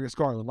on Darius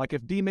Garland. Like,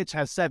 if D-Mitch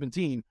has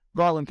 17,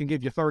 Garland can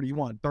give you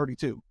 31,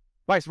 32.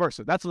 Vice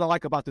versa. That's what I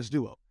like about this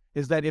duo,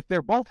 is that if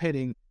they're both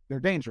hitting, they're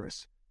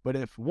dangerous. But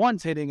if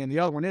one's hitting and the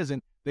other one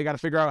isn't, they got to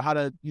figure out how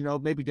to,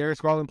 maybe Darius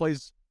Garland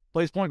plays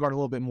point guard a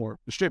little bit more,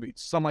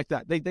 distributes, something like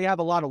that. They have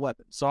a lot of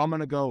weapons. So I'm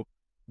going to go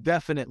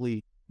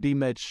definitely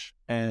D-Mitch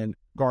and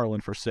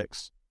Garland for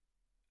 6.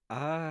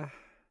 Here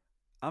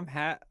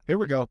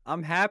we go.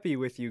 I'm happy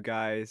with you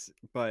guys,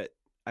 but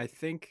I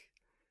think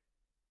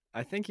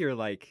you're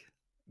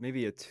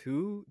maybe a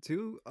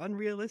too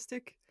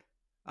unrealistic.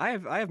 I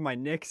have my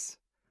Knicks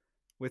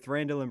with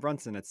Randall and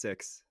Brunson at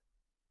 6.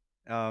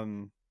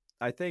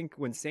 I think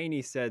when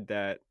Saney said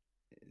that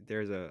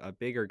there's a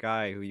bigger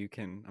guy who you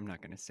can, I'm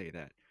not going to say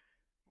that,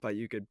 but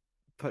you could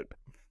put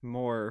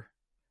more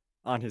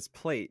on his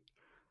plate.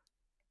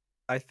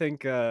 I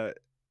think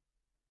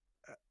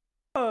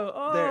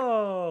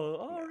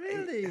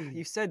really?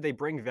 You said they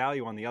bring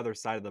value on the other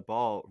side of the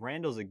ball.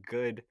 Randall's a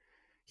good.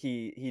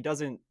 He's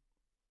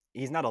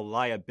not a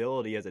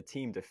liability as a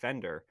team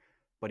defender,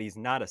 but he's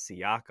not a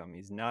Siakam.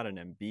 He's not an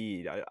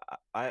Embiid.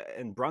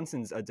 And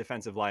Brunson's a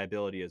defensive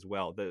liability as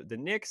well. The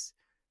Knicks,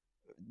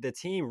 the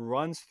team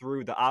runs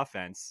through the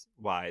offense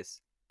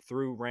wise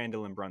through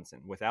Randall and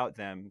Brunson. Without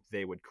them,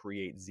 they would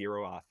create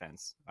zero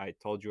offense. I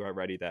told you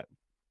already that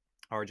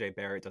RJ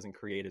Barrett doesn't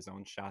create his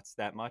own shots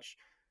that much.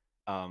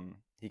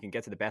 He can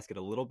get to the basket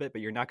a little bit,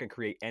 but you're not going to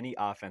create any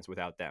offense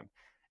without them.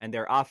 And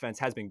their offense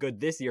has been good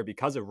this year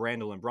because of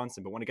Randall and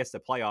Brunson. But when it gets to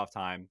playoff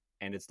time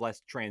and it's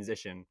less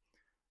transition,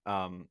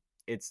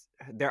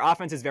 their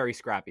offense is very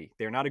scrappy.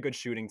 They're not a good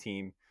shooting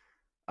team.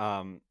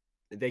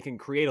 They can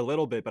create a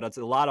little bit, but it's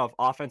a lot of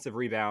offensive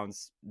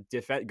rebounds,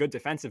 good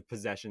defensive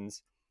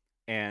possessions,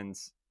 and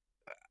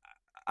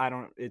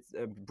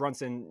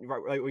Brunson,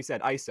 like we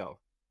said, ISO.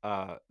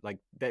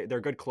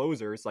 They're good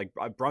closers. Like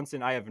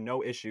Brunson, I have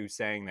no issue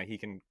saying that he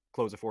can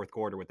close a fourth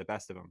quarter with the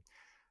best of them.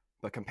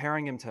 But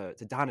comparing him to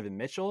Donovan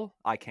Mitchell,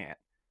 I can't.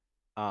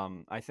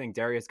 I think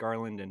Darius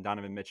Garland and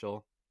Donovan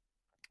Mitchell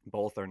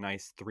both are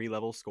nice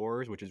 3-level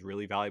scorers, which is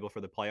really valuable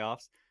for the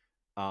playoffs.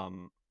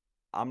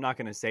 I'm not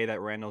going to say that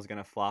Randall's going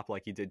to flop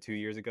like he did 2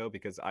 years ago,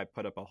 because I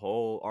put up a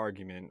whole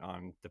argument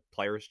on the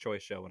Players'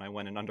 Choice show when I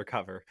went in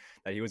undercover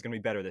that he was going to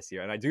be better this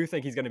year. And I do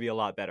think he's going to be a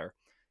lot better.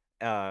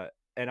 And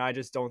I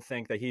just don't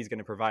think that he's going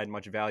to provide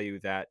much value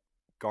that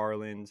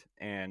Garland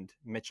and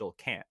Mitchell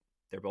can't.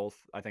 They're both,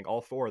 I think all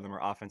 4 of them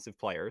are offensive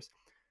players.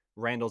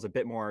 Randall's a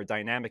bit more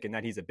dynamic in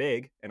that he's a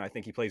big, and I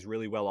think he plays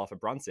really well off of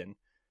Brunson.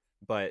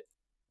 But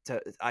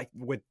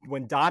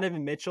when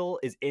Donovan Mitchell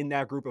is in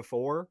that group of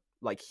 4,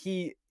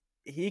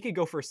 he could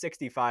go for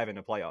 65 in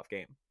a playoff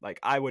game.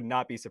 I would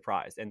not be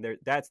surprised. And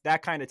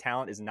that kind of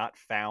talent is not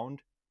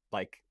found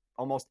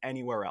almost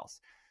anywhere else.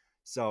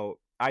 So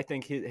I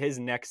think his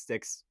neck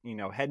sticks,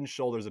 head and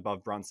shoulders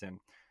above Brunson.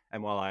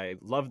 And while I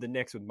love the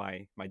Knicks with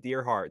my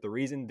dear heart, the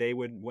reason they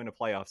would win a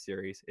playoff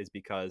series is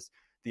because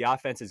the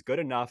offense is good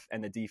enough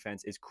and the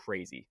defense is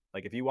crazy.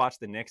 Like if you watch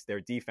the Knicks,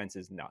 their defense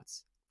is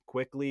nuts.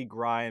 Quickly,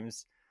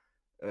 Grimes,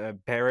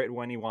 Barrett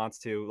when he wants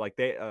to. Like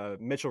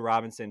Mitchell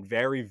Robinson,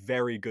 very,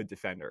 very good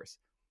defenders.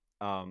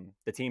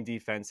 The team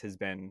defense has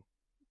been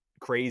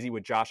crazy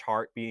with Josh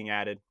Hart being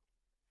added.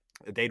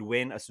 They'd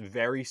win a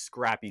very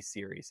scrappy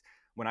series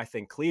when I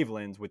think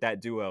Cleveland with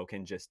that duo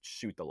can just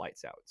shoot the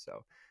lights out.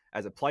 So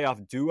as a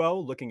playoff duo,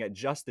 looking at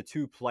just the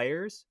two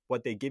players,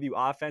 what they give you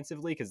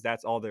offensively, because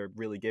that's all they're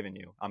really giving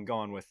you, I'm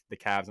going with the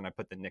Cavs, and I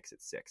put the Knicks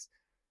at 6.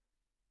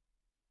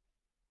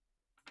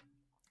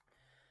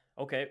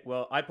 Okay,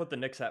 well, I put the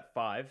Knicks at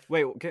 5.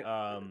 Wait,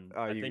 I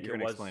think you're going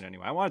to explain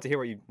anyway. I wanted to hear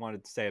what you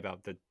wanted to say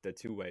about the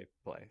two-way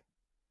play,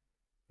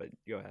 but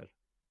go ahead.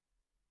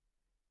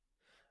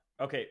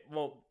 Okay,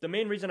 well, the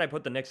main reason I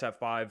put the Knicks at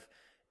 5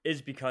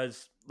 is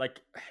because,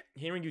 like,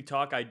 hearing you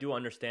talk, I do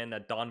understand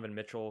that Donovan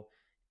Mitchell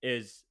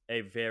is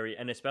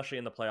and especially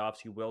in the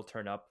playoffs, he will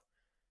turn up.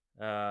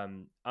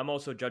 I'm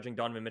also judging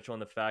Donovan Mitchell on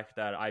the fact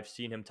that I've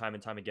seen him time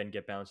and time again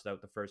get bounced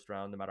out the first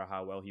round, no matter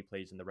how well he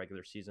plays in the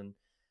regular season.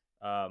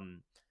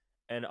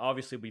 And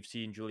obviously we've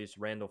seen Julius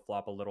Randle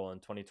flop a little in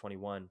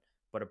 2021,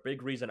 but a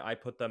big reason I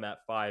put them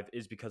at 5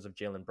 is because of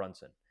Jalen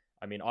Brunson.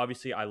 I mean,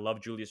 obviously I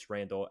love Julius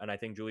Randle, and I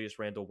think Julius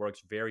Randle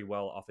works very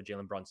well off of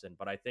Jalen Brunson,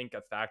 but I think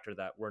a factor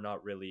that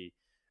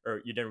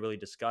you didn't really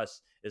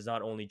discuss is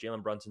not only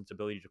Jalen Brunson's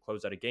ability to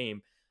close out a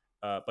game,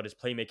 but his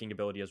playmaking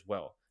ability as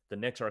well. The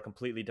Knicks are a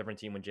completely different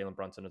team when Jalen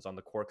Brunson is on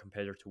the court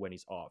compared to when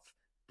he's off.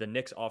 The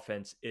Knicks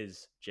offense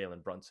is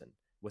Jalen Brunson.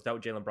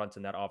 Without Jalen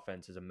Brunson, that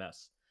offense is a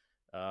mess.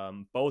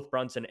 Both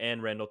Brunson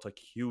and Randle took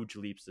huge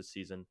leaps this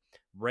season.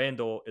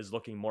 Randle is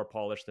looking more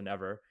polished than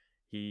ever.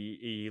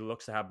 He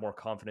looks to have more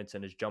confidence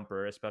in his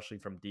jumper, especially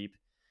from deep.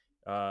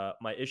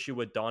 My issue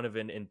with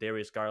Donovan and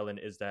Darius Garland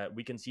is that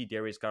we can see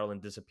Darius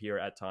Garland disappear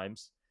at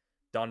times.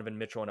 Donovan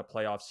Mitchell in a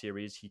playoff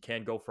series, he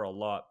can go for a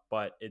lot,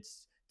 but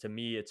to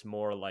me, it's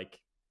more like,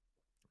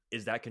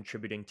 is that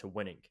contributing to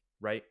winning,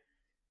 right?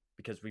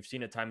 Because we've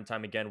seen it time and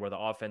time again where the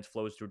offense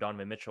flows through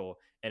Donovan Mitchell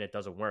and it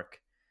doesn't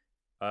work.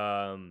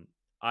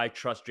 I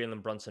trust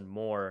Jalen Brunson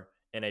more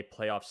in a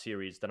playoff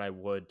series than I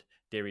would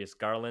Darius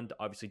Garland.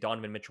 Obviously,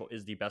 Donovan Mitchell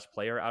is the best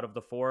player out of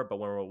the 4, but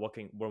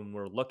when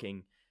we're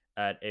looking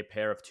at a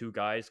pair of 2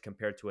 guys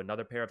compared to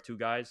another pair of 2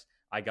 guys,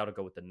 I got to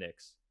go with the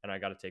Knicks, and I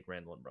got to take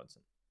Randle and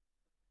Brunson.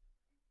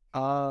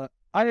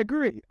 I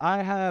agree.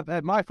 I have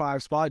at my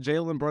 5 spot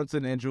Jalen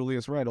Brunson and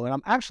Julius Randle, and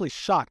I'm actually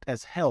shocked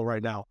as hell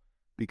right now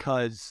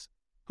because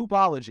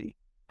hoopology,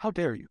 how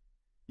dare you?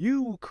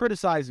 You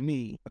criticized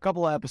me a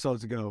couple of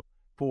episodes ago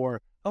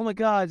for, oh my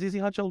God, ZZ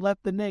Huncho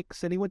left the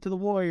Knicks and he went to the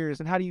Warriors,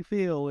 and how do you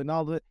feel and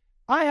all that.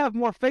 I have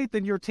more faith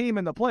in your team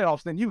in the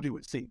playoffs than you do,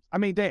 it seems. I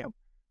mean, damn.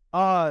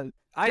 I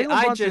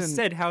just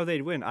said how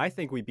they'd win. I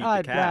think we beat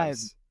the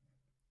Cavs.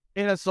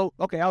 And so,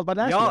 okay, I was about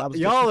to ask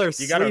you. Y'all are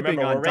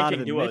sleeping on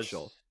Donovan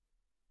Mitchell.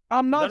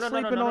 I'm not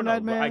sleeping on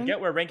that, man. I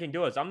get we're ranking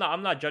duos. I'm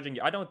not judging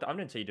you. I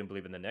didn't say you didn't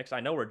believe in the Knicks. I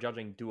know we're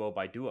judging duo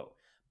by duo,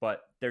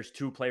 but there's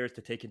 2 players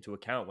to take into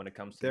account when it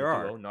comes to the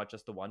duo, not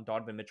just the one.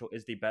 Donovan Mitchell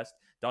is the best.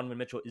 Donovan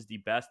Mitchell is the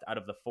best out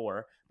of the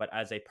 4, but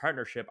as a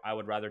partnership, I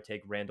would rather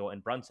take Randle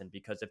and Brunson,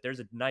 because if there's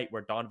a night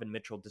where Donovan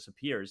Mitchell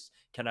disappears,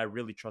 can I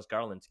really trust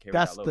Garland to carry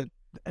that load?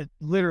 That's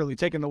literally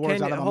taking the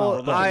words out of my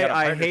mouth.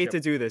 I hate to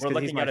do this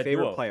because he's my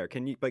favorite player.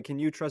 Can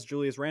you trust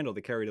Julius Randle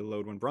to carry the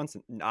load when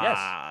Brunson?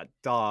 Yes.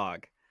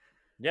 Dog.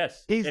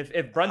 Yes.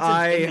 If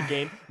Brunson's in the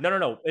game,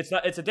 no. It's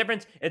not. It's a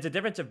difference. It's a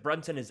difference if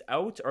Brunson is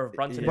out or if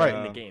Brunson is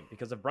in the game.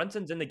 Because if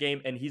Brunson's in the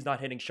game and he's not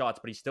hitting shots,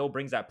 but he still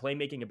brings that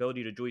playmaking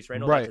ability to Julius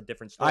Randle, that's a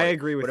different story. I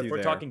agree with you. But if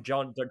we're talking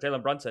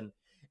Jalen Brunson,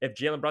 if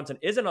Jalen Brunson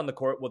isn't on the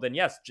court, well then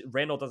yes,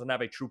 Randle doesn't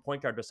have a true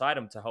point guard beside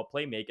him to help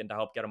play make and to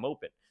help get him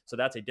open. So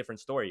that's a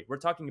different story. We're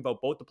talking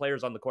about both the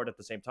players on the court at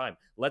the same time.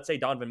 Let's say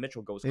Donovan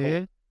Mitchell goes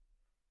cold.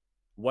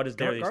 What is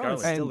Darius Garland?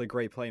 Still a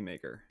great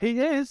playmaker. He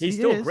is. He's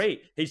still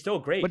great. He's still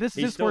great. But this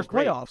is his first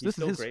playoffs. This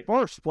is his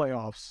first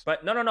playoffs.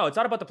 But no. It's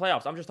not about the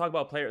playoffs. I'm just talking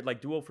about player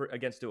like duo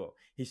against duo.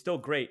 He's still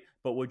great.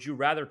 But would you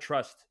rather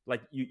trust?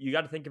 Like you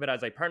got to think of it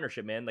as a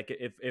partnership, man. Like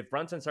if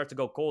Brunson starts to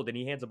go cold and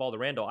he hands the ball to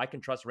Randle, I can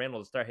trust Randle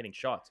to start hitting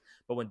shots.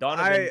 But when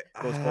Donovan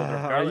goes cold, or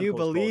Garland are you goes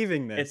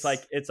believing cold, this?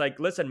 It's like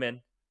listen,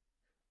 man.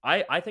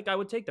 I think I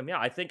would take them. Yeah,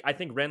 I think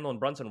Randle and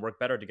Brunson work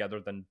better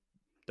together than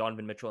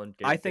Donovan Mitchell and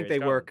I think they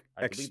work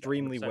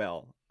extremely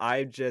well.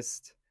 I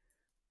just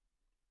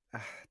I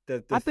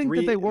think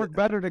that they work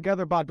better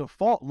together by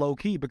default, low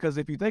key, because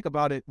if you think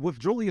about it, with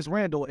Julius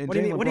Randle and Jalen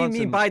Brunson, what do you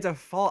mean by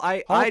default?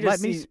 Let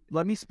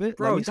me spit.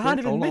 Bro,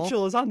 Donovan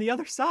Mitchell is on the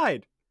other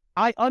side.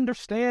 I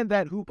understand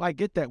that hoop. I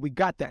get that. We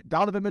got that.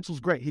 Donovan Mitchell's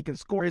great. He can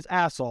score his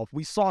ass off.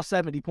 We saw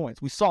 70 points.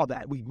 We saw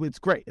that. It's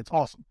great. It's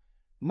awesome.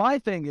 My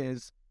thing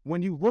is,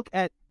 when you look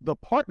at the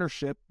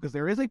partnership, because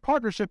there is a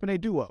partnership in a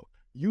duo,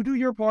 you do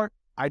your part,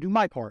 I do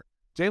my part.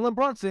 Jalen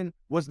Brunson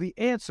was the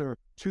answer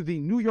to the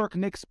New York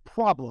Knicks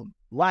problem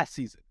last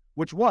season,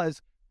 which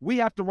was we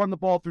have to run the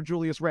ball through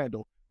Julius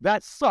Randle.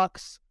 That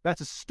sucks.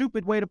 That's a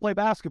stupid way to play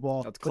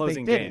basketball. That's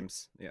closing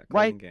games. Yeah,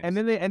 closing right? games.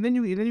 And then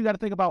you got to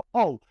think about,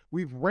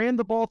 we've ran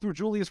the ball through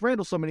Julius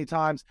Randle so many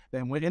times.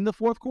 Then when in the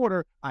fourth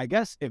quarter, I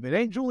guess if it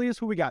ain't Julius,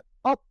 who we got?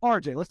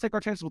 RJ. Let's take our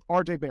chances with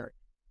RJ Barrett.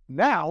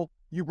 Now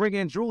you bring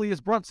in Julius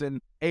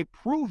Brunson, a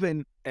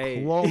proven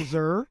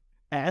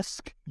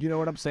closer-esque. You know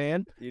what I'm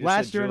saying?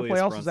 Last year in the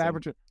playoffs was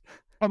averaging.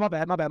 Oh, my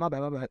bad.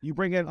 You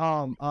bring in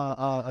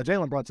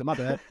Jalen Brunson. My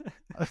bad.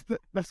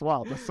 That's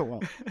wild. That's so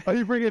wild.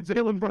 You bring in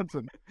Jalen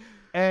Brunson.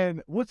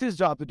 And what's his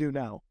job to do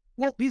now?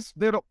 Well, he's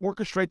there to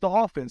orchestrate the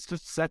offense, to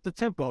set the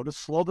tempo, to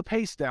slow the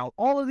pace down.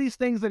 All of these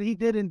things that he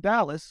did in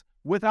Dallas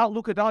without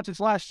Luka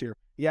Doncic last year.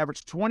 He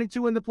averaged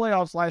 22 in the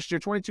playoffs last year,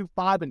 22,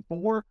 5, and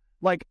 4.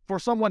 Like, for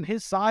someone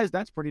his size,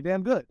 that's pretty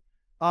damn good.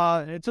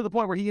 And to the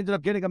point where he ended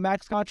up getting a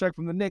max contract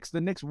from the Knicks. The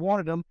Knicks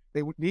wanted him.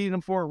 They needed him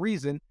for a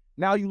reason.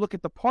 Now you look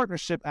at the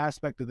partnership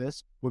aspect of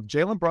this with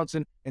Jalen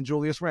Brunson and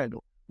Julius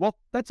Randle. Well,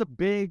 that's a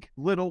big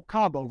little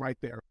combo right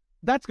there.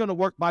 That's going to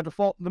work by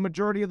default the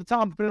majority of the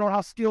time, depending on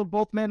how skilled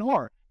both men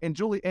are. In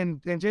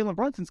Jalen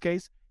Brunson's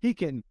case, he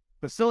can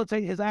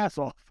facilitate his ass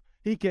off.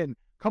 He can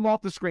come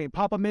off the screen,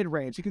 pop a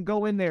mid-range. He can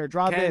go in there,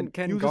 drive in,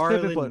 use his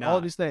pivot foot, all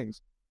of these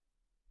things.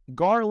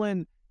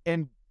 Garland,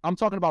 and I'm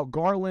talking about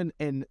Garland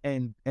and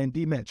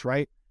D. Mitch,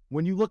 right?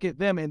 When you look at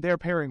them and their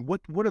pairing,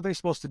 what are they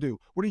supposed to do?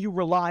 What are you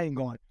relying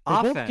on?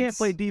 They both can't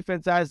play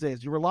defense as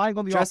is. You're relying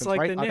on the offense, like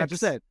right? Like I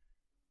just said.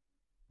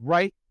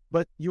 Right?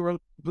 But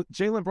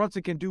Jalen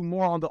Brunson can do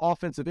more on the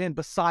offensive end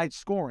besides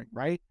scoring,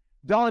 right?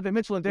 Donovan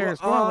Mitchell and Darius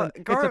Garland,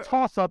 it's a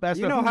toss-up as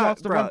to who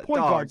wants to run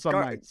point guard some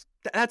nights.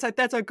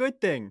 That's a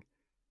good thing.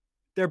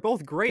 They're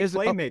both great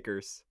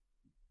playmakers.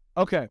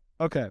 Okay.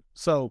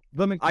 So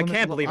I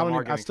can't believe I'm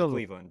arguing for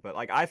Cleveland, but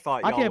I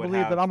thought y'all I can't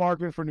believe that I'm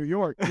arguing for New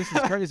York. This is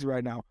crazy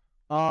right now.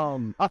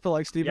 I feel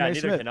like Stephen A.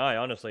 Smith. Yeah, neither can I,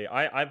 honestly.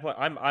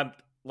 I'm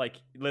like,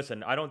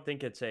 listen, I don't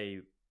think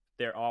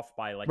they're off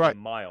by a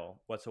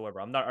mile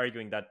whatsoever. I'm not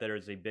arguing that there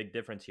is a big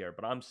difference here,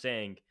 but I'm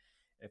saying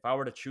if I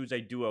were to choose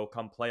a duo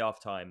come playoff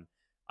time,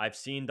 I've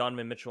seen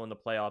Donovan Mitchell in the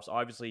playoffs.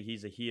 Obviously,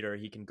 he's a heater.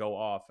 He can go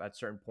off at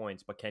certain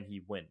points, but can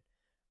he win?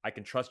 I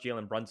can trust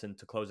Jalen Brunson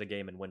to close a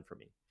game and win for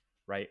me,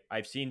 right?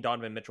 I've seen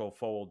Donovan Mitchell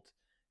fold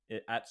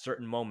at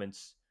certain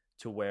moments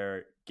to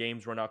where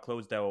games were not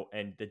closed out,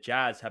 and the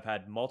Jazz have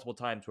had multiple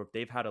times where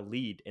they've had a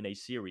lead in a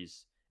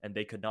series and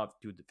they could not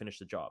finish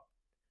the job.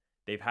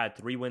 They've had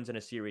 3 wins in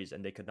a series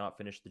and they could not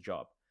finish the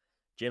job.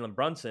 Jalen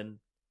Brunson,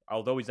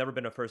 although he's never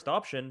been a first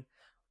option,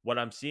 what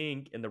I'm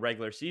seeing in the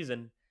regular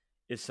season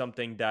is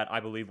something that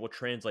I believe will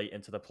translate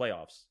into the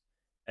playoffs.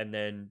 And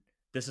then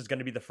this is going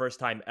to be the first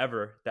time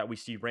ever that we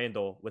see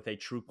Randle with a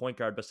true point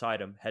guard beside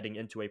him heading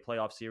into a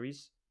playoff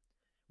series,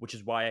 which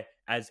is why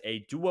as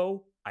a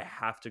duo, I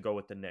have to go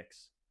with the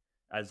Knicks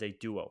as a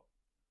duo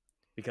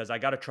because I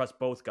got to trust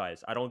both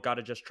guys. I don't got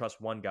to just trust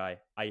one guy.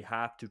 I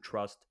have to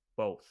trust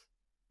both.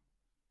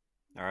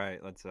 All right,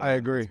 I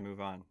agree. Let's move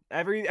on.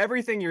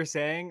 Everything you're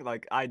saying,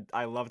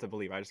 I love to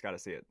believe. I just got to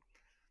see it.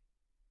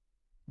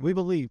 We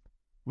believe.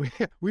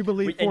 We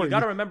believe. And you got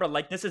to remember,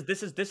 this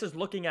is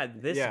looking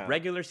at this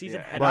regular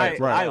season. Yeah.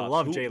 Right. I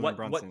love Jalen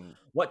Brunson.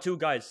 What two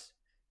guys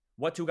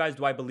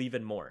do I believe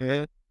in more?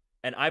 Yeah.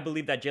 And I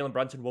believe that Jalen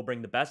Brunson will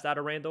bring the best out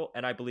of Randle,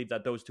 and I believe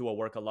that those two will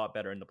work a lot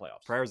better in the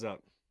playoffs. Prayers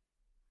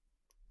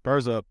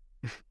up.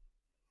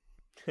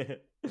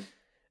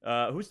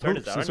 Whose turn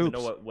is that? I don't even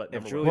know what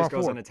if Julius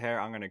goes on a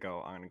tear, I'm gonna go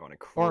on a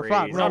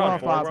crazy. We're on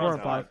 5.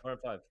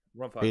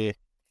 We're on 5.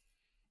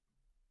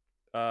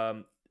 Yeah.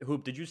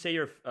 Hoop, did you say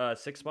your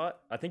 6th spot?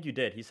 I think you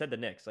did. He said the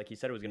Knicks. He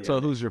said it was gonna be.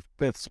 So who's your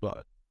 5th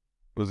spot?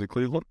 Was it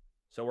Cleveland?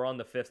 So we're on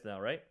the 5th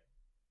now, right?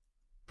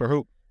 For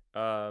who?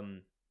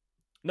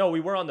 No,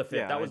 we were on the 5th.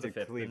 Yeah, that was the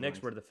 5th. Cleveland. The Knicks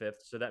were the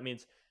 5th. So that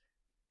means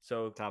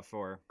top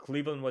 4.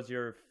 Cleveland was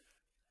your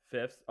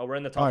 5th. Oh, we're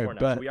in the top 4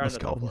 now. So we are in the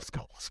top 4.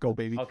 Let's go,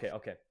 baby.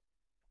 Okay.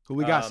 Who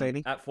we got,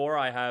 Sadie? At 4,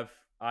 I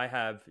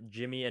have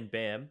Jimmy and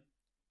Bam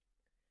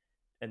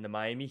and the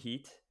Miami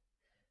Heat.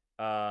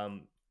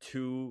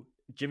 2,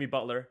 Jimmy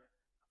Butler.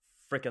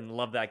 Freaking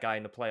love that guy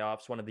in the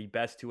playoffs. One of the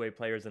best two-way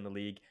players in the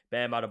league.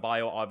 Bam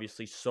Adebayo,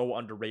 obviously so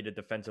underrated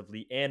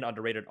defensively and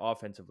underrated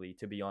offensively,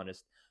 to be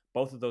honest.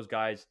 Both of those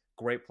guys,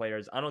 great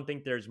players. I don't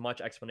think there's much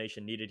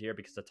explanation needed here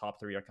because the top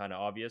 3 are kind of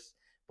obvious.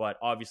 But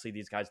obviously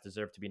these guys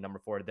deserve to be number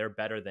 4. They're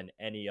better than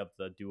any of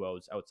the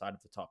duos outside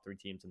of the top 3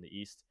 teams in the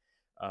East.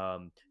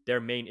 Their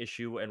main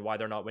issue and why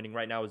they're not winning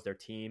right now is their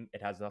team.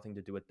 It has nothing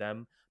to do with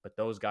them. But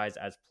those guys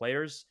as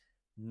players,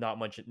 not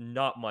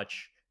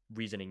much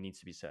reasoning needs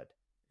to be said.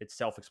 It's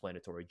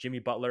self-explanatory. Jimmy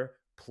Butler,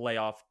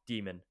 playoff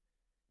demon.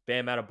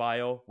 Bam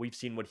Adebayo, we've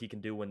seen what he can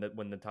do when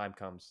the time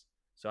comes.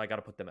 So I got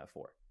to put them at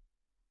 4.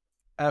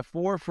 At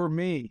 4 for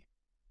me,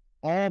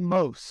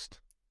 almost.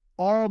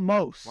 Why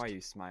are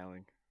you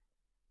smiling?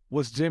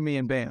 Was Jimmy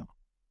and Bam.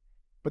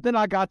 But then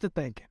I got to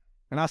thinking,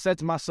 and I said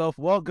to myself,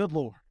 well, good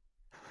Lord.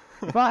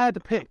 If I had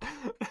to pick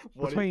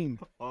between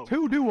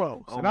 2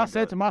 duos, and I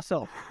said to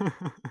myself,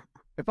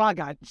 if I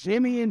got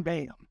Jimmy and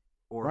Bam,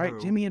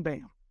 Jimmy and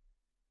Bam,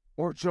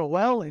 or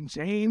Joel and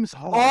James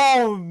Harden.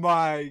 Oh,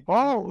 my.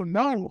 Oh,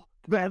 no.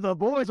 Man, the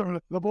boys.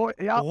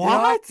 Yeah.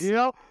 What?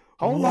 Yeah.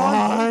 Hold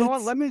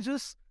on. Let me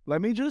just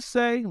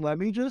say.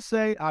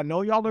 I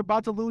know y'all are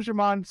about to lose your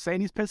mind,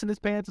 saying he's pissing his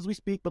pants as we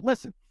speak. But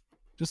listen,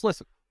 just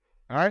listen.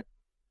 All right.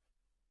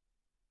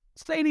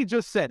 Sadie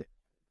just said it.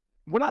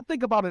 When I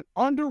think about an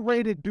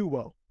underrated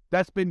duo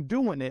that's been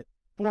doing it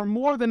for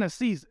more than a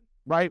season,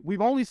 right?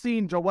 We've only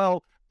seen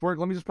Joel let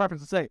me just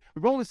preface to say,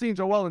 we've only seen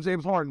Joel and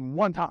James Harden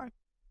one time.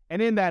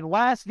 And in that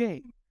last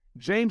game,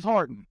 James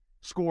Harden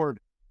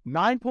scored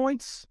 9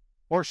 points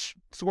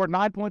scored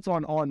 9 points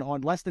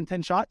on less than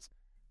 10 shots.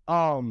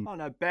 On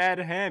a bad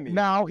hammy.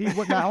 Now,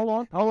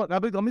 hold on.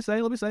 Let me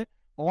say.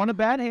 On a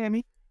bad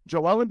hammy,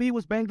 Joel Embiid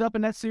was banged up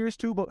in that series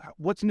too, but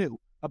what's new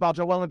about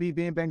Joel Embiid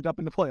being banged up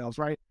in the playoffs,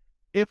 right?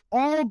 If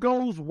all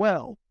goes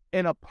well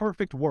in a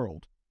perfect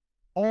world,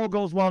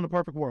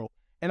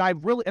 and I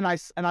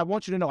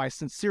want you to know, I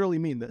sincerely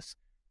mean this.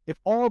 If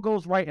all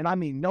goes right, and I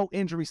mean no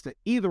injuries to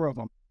either of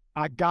them,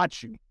 I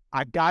got you.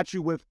 I got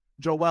you with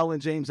Joel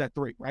and James at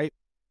 3, right?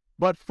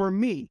 But for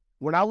me,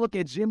 when I look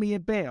at Jimmy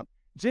and Bam,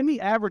 Jimmy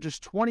averages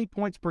 20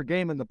 points per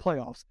game in the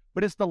playoffs,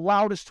 but it's the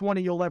loudest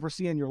 20 you'll ever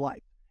see in your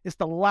life. It's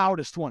the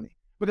loudest 20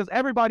 because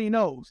everybody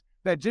knows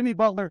that Jimmy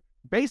Butler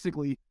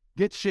basically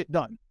gets shit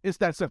done. It's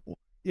that simple.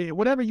 Yeah,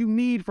 whatever you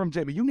need from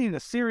Jimmy, you need a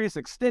serious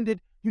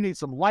extended, you need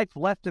some life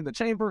left in the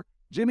chamber.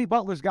 Jimmy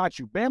Butler's got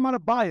you. Bam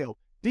Adebayo,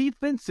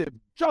 defensive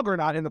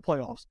juggernaut in the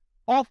playoffs.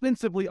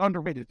 Offensively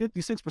underrated,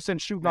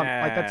 56% shooting on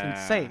it. Like, that's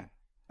insane.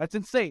 That's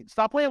insane.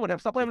 Stop playing with him.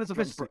 Stop playing with his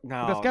efficiency.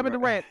 No, because Kevin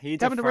Durant's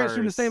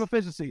shooting the same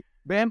efficiency.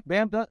 Bam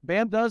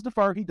does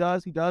defer. He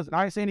does. And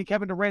I ain't saying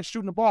Kevin Durant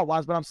shooting the ball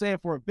wise, but I'm saying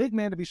for a big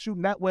man to be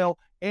shooting that well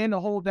and to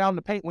hold down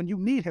the paint when you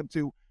need him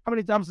to. How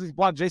many times has he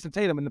blocked Jason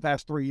Tatum in the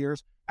past 3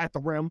 years at the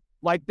rim?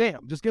 Like,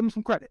 damn, just give him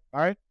some credit.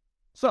 All right.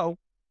 So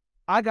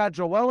I got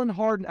Joel and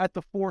Harden at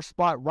the 4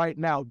 spot right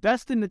now.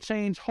 Destined to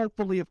change,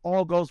 hopefully, if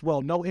all goes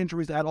well. No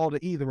injuries at all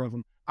to either of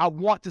them. I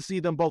want to see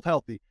them both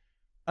healthy.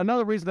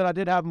 Another reason that I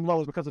did have him low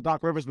is because of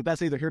Doc Rivers, but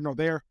that's either here nor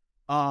there.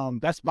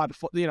 That's by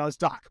default, it's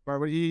Doc.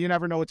 But you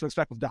never know what to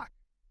expect with Doc.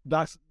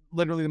 Doc's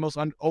literally the most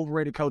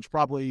overrated coach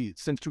probably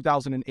since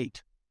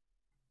 2008.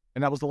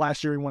 And that was the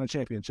last year he won a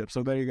championship.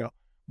 So there you go.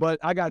 But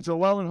I got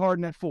Joel and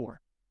Harden at 4.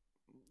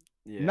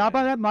 Yeah. Not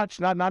by that much,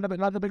 not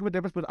that big of a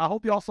difference, but I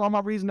hope y'all saw my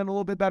reasoning a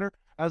little bit better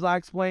as I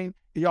explained.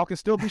 Y'all can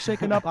still be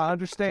shaken up, I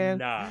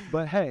understand.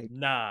 But hey,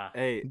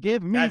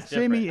 give me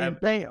Jimmy and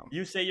Bam.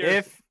 You say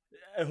you're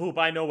Hoop,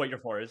 I know what your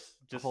 4 is.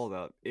 Just hold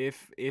up.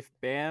 If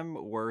Bam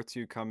were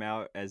to come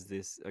out as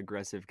this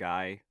aggressive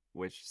guy,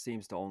 which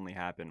seems to only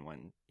happen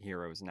when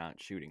Hero's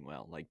not shooting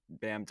well, like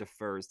Bam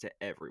defers to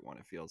everyone,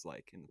 it feels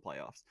like, in the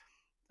playoffs.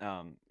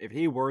 If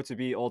he were to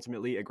be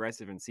ultimately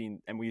aggressive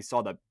and we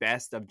saw the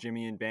best of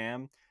Jimmy and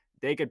Bam,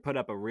 they could put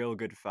up a real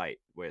good fight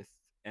with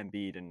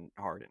Embiid and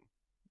Harden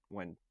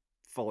when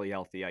fully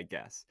healthy, I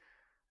guess.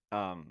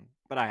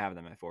 But I have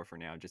them at 4 for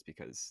now just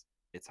because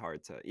it's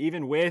hard to,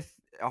 even with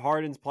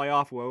Harden's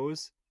playoff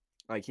woes,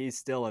 like, he's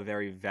still a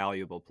very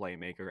valuable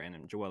playmaker,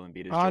 and Joel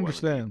Embiid is Joel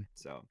understand. Embiid.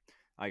 So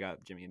I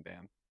got Jimmy and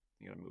Bam.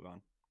 You got to move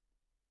on.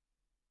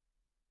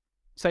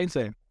 Same.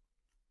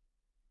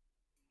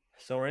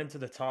 So we're into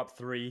the top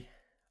 3.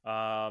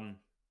 I'm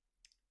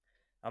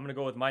going to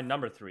go with my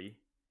number 3.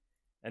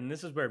 And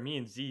this is where me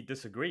and Z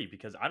disagree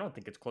because I don't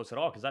think it's close at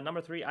all. Because at number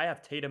 3, I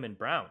have Tatum and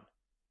Brown.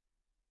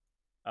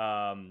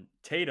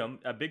 Tatum,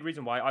 a big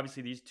reason why,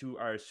 obviously these two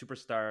are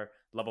superstar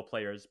level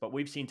players, but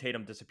we've seen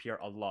Tatum disappear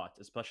a lot,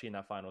 especially in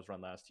that finals run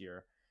last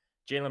year.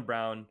 Jaylen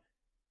Brown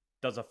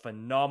does a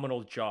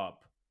phenomenal job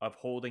of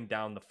holding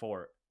down the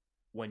fort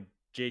when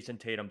Jason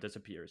Tatum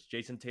disappears.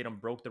 Jason Tatum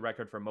broke the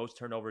record for most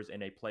turnovers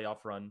in a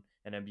playoff run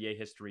in NBA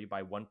history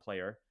by one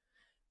player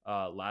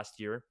last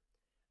year.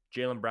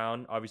 Jaylen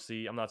Brown,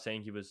 obviously, I'm not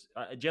saying he was...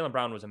 Jaylen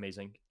Brown was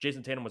amazing.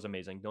 Jason Tatum was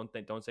amazing.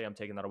 Don't say I'm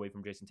taking that away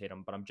from Jason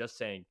Tatum, but I'm just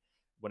saying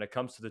when it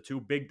comes to the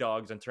two big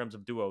dogs in terms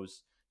of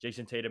duos,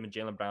 Jason Tatum and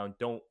Jaylen Brown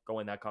don't go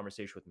in that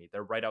conversation with me.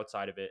 They're right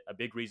outside of it. A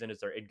big reason is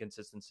their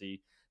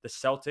inconsistency. The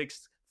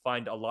Celtics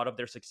find a lot of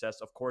their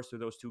success, of course, through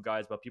those two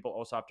guys, but people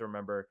also have to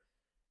remember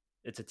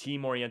it's a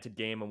team-oriented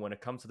game, and when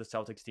it comes to the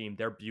Celtics team,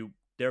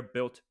 they're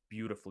built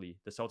beautifully.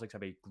 The Celtics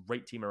have a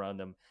great team around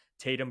them.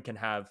 Tatum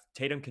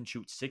can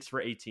shoot 6 for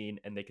 18,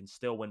 and they can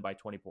still win by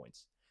 20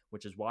 points,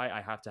 which is why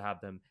I have to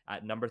have them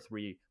at number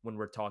 3 when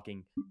we're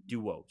talking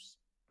duos.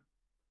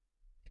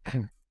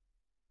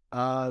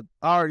 I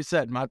already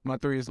said my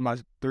three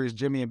is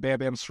Jimmy and Bam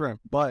Bam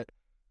Shrimp, but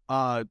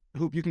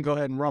Hoop, you can go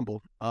ahead and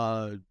rumble.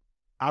 I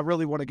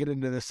really want to get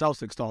into the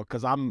Celtics talk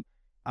because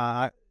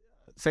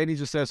Sadie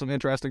just said some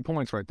interesting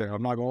points right there.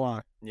 I'm not gonna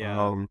lie.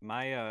 Yeah,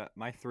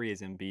 my 3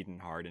 is Embiid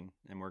and Harden,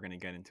 and we're gonna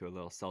get into a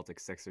little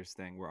Celtics Sixers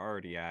thing. We're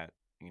already at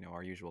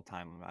our usual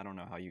time limit. I don't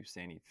know how you,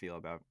 Sadie, feel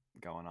about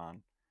going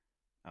on.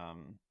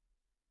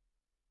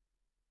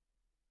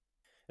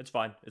 It's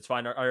fine.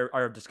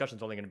 Our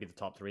discussion's only going to be the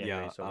top 3 anyway.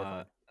 Yeah, so we're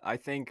fine. I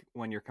think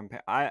when you're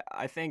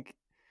I think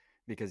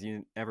because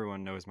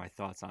everyone knows my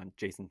thoughts on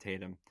Jason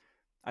Tatum.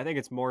 I think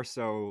it's more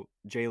so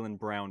Jaylen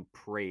Brown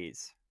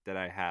praise that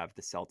I have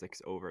the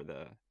Celtics over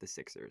the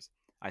Sixers.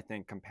 I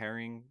think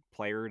comparing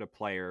player to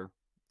player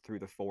through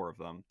the four of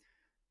them,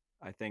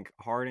 I think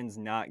Harden's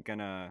not going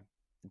to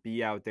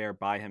be out there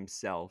by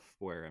himself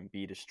where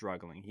Embiid is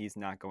struggling. He's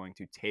not going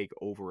to take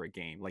over a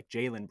game like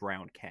Jaylen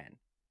Brown can.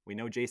 We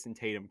know Jason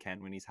Tatum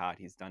can when he's hot.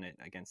 He's done it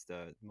against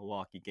the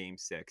Milwaukee Game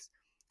 6,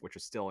 which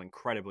was still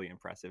incredibly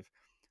impressive.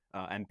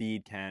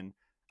 Embiid can.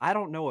 I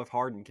don't know if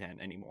Harden can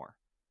anymore,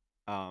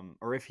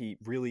 or if he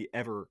really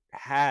ever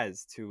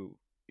has to,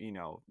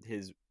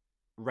 his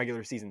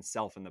regular season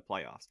self in the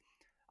playoffs.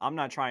 I'm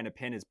not trying to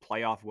pin his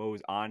playoff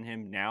woes on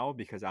him now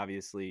because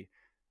obviously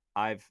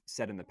I've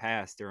said in the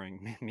past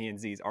during me and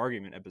Z's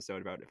argument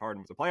episode about if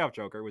Harden was a playoff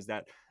joker was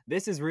that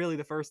this is really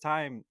the first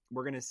time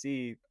we're going to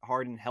see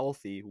Harden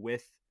healthy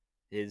with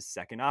his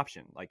second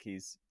option like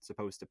he's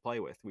supposed to play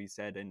with. We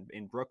said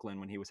in Brooklyn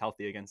when he was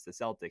healthy against the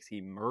Celtics,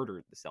 he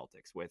murdered the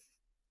Celtics with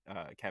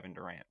Kevin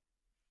Durant.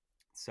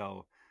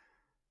 So,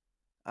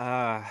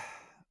 I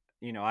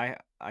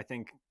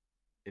think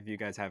if you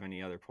guys have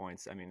any other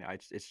points, I mean,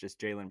 it's just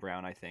Jaylen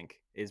Brown. I think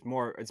it's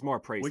more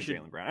praise to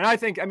Jaylen Brown, and I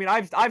think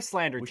I've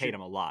slandered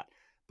Tatum a lot,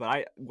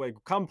 but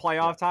come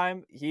playoff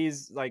time,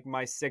 he's like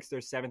my 6th or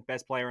 7th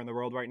best player in the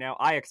world right now.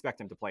 I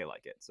expect him to play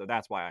like it, so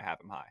that's why I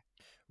have him high.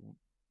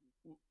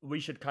 We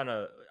should kind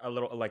of a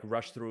little like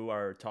rush through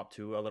our top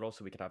 2 a little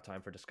so we can have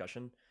time for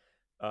discussion.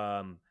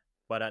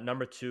 But at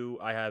number 2,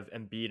 I have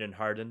Embiid and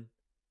Harden.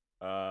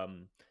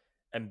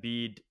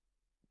 Embiid,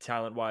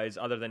 talent-wise,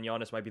 other than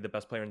Giannis, might be the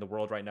best player in the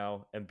world right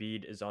now.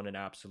 Embiid is on an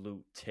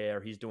absolute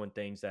tear. He's doing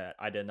things that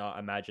I did not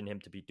imagine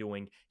him to be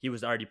doing. He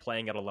was already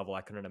playing at a level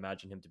I couldn't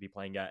imagine him to be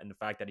playing at. And the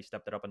fact that he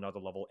stepped it up another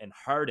level and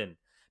Harden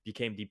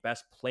became the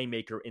best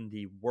playmaker in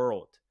the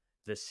world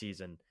this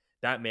season.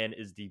 That man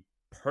is the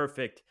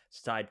perfect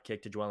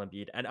sidekick to Joel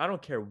Embiid. And I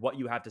don't care what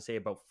you have to say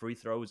about free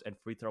throws and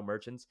free throw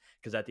merchants,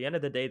 because at the end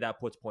of the day, that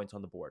puts points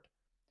on the board.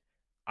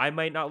 I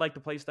might not like the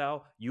play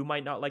style. You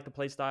might not like the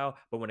play style.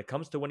 But when it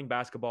comes to winning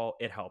basketball,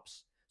 it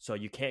helps. So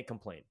you can't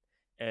complain.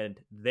 And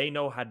they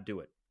know how to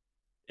do it.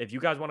 If you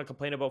guys want to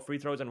complain about free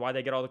throws and why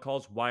they get all the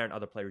calls, why aren't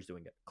other players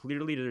doing it?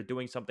 Clearly, they're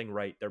doing something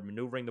right. They're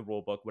maneuvering the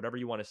rule book, whatever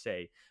you want to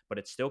say. But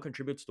it still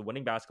contributes to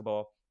winning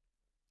basketball.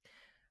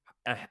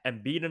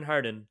 Embiid and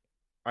Harden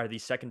are the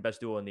second best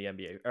duo in the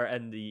NBA or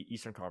in the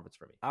Eastern Conference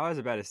for me. I was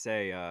about to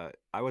say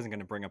I wasn't going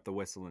to bring up the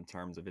whistle in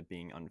terms of it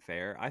being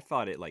unfair. I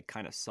thought it like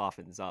kind of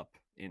softens up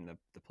in the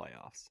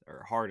playoffs,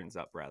 or hardens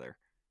up rather,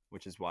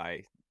 which is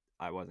why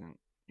I wasn't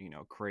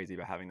crazy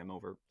about having them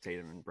over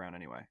Tatum and Brown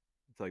anyway.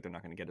 I feel like they're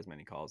not going to get as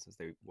many calls as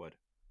they would.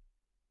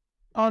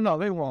 Oh no,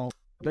 they won't.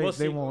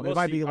 They won't. It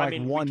might be like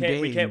one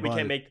game.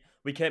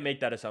 We can't make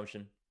that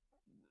assumption.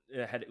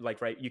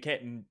 Like, right? You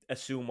can't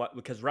assume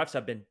because refs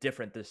have been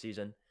different this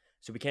season.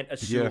 So we can't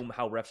assume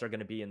how refs are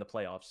going to be in the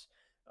playoffs.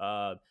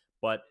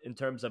 But in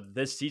terms of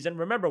this season,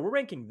 remember, we're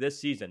ranking this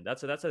season.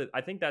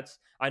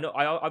 I know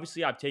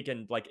obviously I've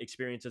taken like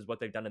experiences, what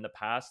they've done in the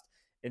past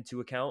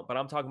into account, but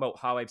I'm talking about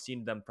how I've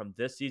seen them from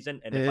this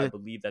season. And if I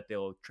believe that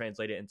they'll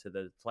translate it into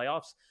the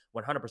playoffs,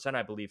 100%,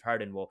 I believe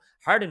Harden will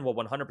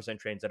 100%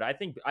 translate. I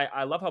think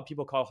I love how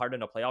people call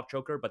Harden a playoff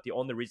choker, but the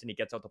only reason he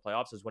gets out the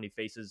playoffs is when he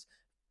faces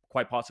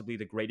quite possibly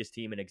the greatest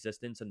team in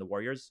existence in the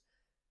Warriors.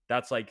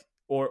 That's like,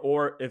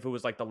 or if it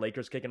was like the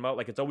Lakers kicking him out,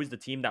 like it's always the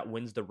team that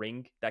wins the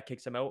ring that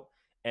kicks him out,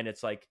 and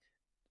it's like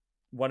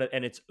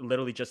and it's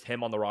literally just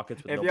him on the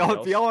Rockets. With if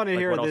y'all want to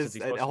hear this,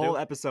 a whole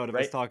episode of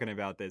us talking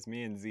about this,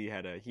 me and Z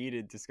had a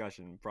heated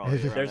discussion. Probably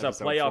there's a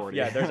playoff, 40.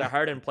 There's a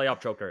Harden playoff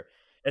choker.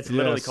 It's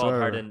literally called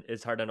Harden.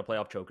 Is Harden a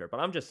playoff choker? But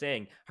I'm just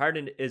saying,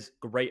 Harden is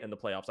great in the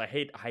playoffs. I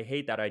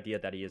hate that idea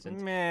that he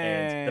isn't.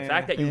 Man. And the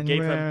fact that you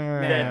gave him,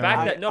 the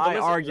fact that I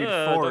argued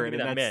for it,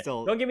 and that's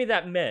still. Don't give me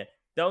that man.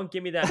 Don't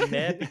give me that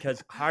man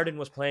because Harden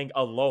was playing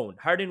alone.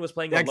 Alone,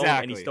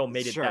 and he still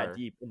made it that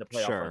deep in the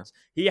playoff runs.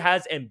 He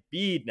has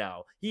Embiid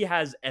now.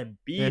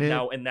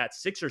 Now in that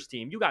Sixers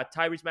team. You got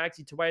Tyrese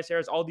Maxey, Tobias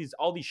Harris, all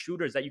these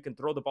shooters that you can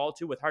throw the ball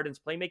to with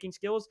Harden's playmaking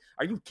skills.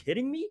 Are you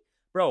kidding me?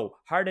 Bro,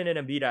 Harden and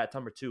Embiid at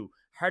number 2.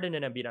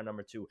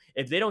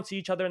 If they don't see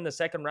each other in the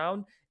second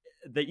round,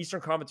 the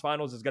Eastern Conference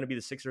Finals is going to be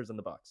the Sixers and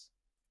the Bucks.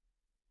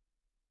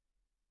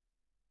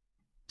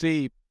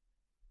 Deep.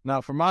 Now,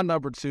 for my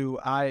number 2,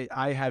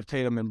 I have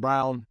Tatum and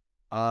Brown,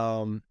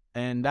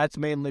 and that's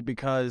mainly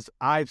because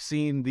I've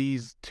seen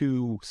these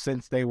two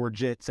since they were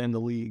Jits in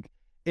the league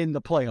in the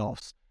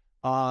playoffs,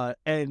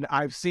 and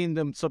I've seen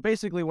them. So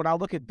basically, when I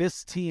look at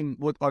this team,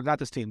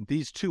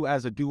 these two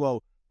as a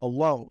duo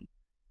alone,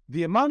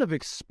 the amount of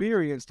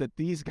experience that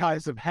these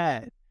guys have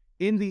had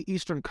in the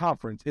Eastern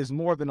Conference is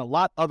more than a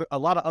lot of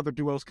other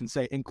duos can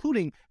say,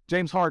 including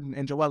James Harden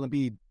and Joel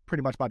Embiid,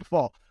 pretty much by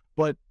default,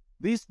 but.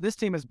 This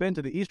team has been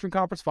to the Eastern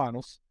Conference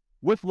Finals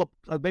with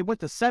they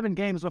went to 7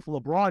 games with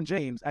LeBron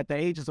James at the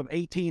ages of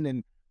 18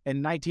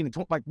 and 19 and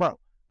 20.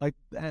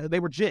 They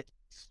were Jits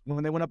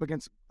when they went up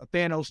against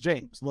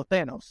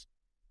Thanos,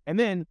 and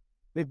then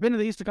they've been to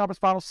the Eastern Conference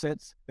Finals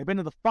since. They've been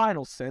to the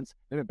finals since.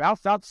 They've been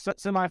bounced out to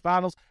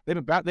semifinals.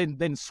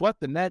 They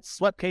swept the Nets,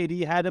 swept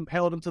KD,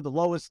 held him to the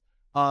lowest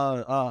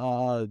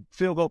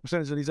field goal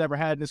percentage that he's ever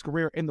had in his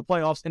career in the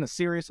playoffs in a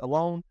series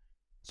alone.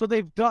 So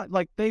they've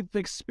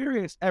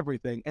experienced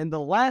everything, and the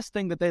last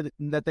thing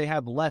that they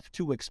have left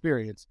to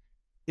experience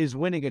is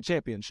winning a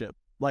championship.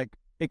 Like,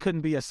 it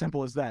couldn't be as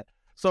simple as that.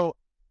 So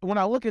when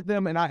I look at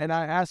them, and I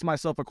asked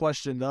myself a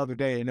question the other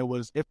day, and it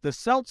was, if the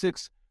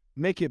Celtics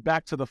make it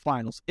back to the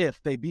finals,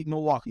 if they beat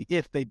Milwaukee,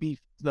 if they beat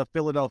the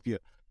Philadelphia,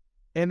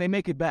 and they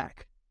make it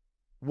back,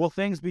 will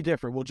things be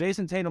different? Will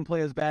Jason Tatum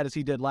play as bad as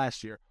he did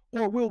last year?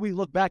 Or will we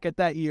look back at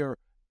that year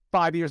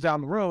 5 years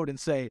down the road and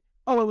say,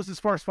 oh, it was his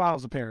first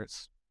finals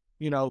appearance?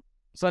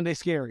 Sunday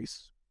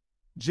scaries,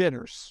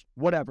 jitters,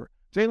 whatever.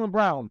 Jaylen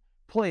Brown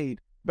played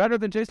better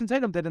than Jason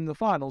Tatum did in the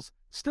finals.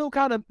 Still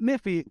kind of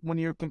miffy when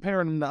you're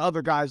comparing him to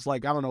other guys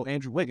like, I don't know,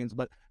 Andrew Wiggins,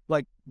 but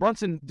like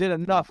Brunson did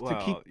enough to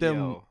keep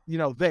them,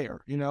 there,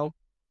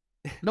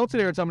 Don't sit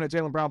there and tell me that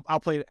Jaylen Brown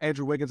outplayed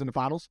Andrew Wiggins in the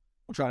finals.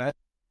 Don't try that.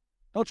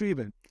 Don't you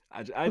even.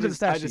 I just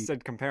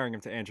said comparing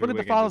him to Andrew Wiggins. Look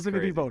at the finals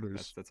MVP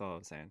voters. That's all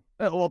I'm saying.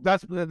 Well,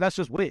 that's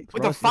just Wiggs.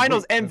 With the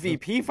finals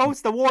MVP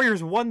votes, the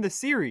Warriors won the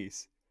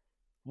series.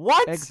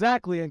 What?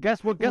 Exactly, and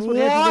guess what Andrew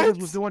Wiggins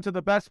was doing to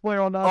the best player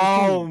on the other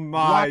team? Oh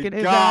my gosh.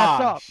 His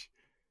ass up,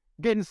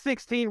 getting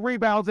 16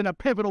 rebounds in a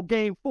pivotal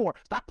game 4.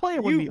 Stop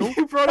playing with me.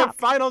 You brought up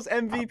finals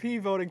MVP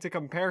voting to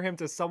compare him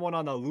to someone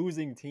on a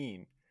losing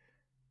team.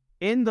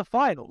 In the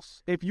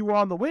finals, if you were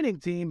on the winning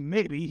team,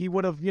 maybe he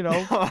would have,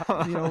 it's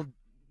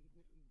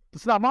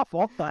not my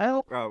fault. The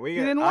hell? Bro,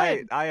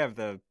 I have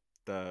the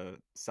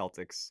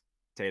Celtics,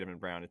 Tatum and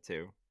Brown at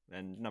 2,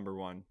 and number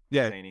 1,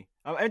 Zaney.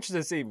 I'm interested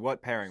to see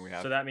what pairing we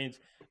have. So that means,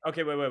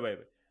 okay, wait.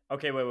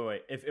 Okay,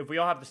 wait. If we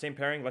all have the same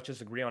pairing, let's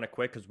just agree on it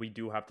quick, because we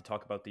do have to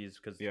talk about these,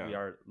 because we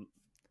are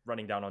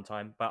running down on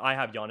time. But I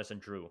have Giannis and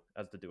Drew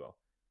as the duo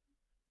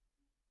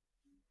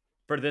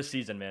for this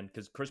season, man,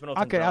 because Chris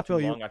Middleton's not too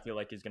long. I feel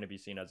like he's going to be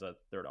seen as a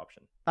third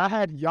option. I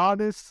had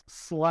Giannis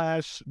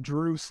 /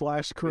 Drew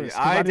 / Chris.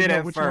 I did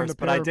it first,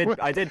 but I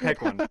did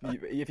pick one.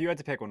 If you had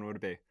to pick one, what would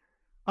it be?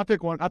 I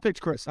picked one. I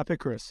picked Chris.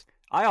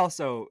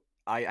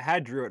 I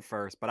had Drew at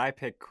first, but I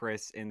picked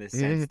Chris in the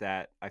sense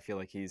that I feel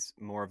like he's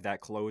more of that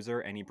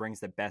closer, and he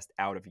brings the best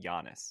out of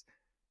Giannis,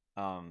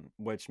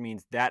 which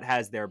means that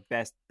has their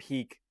best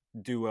peak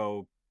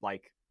duo.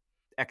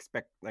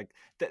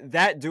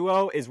 That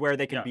duo is where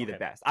they can be the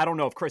best. I don't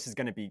know if Chris is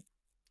going to be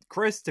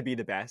Chris to be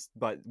the best,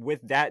 but with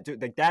that,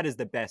 that is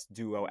the best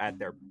duo at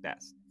their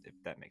best, if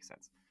that makes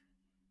sense.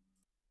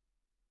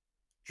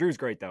 Drew's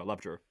great though. Love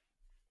Drew.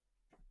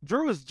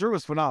 Drew is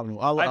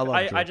phenomenal. I love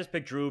Drew. I just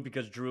picked Drew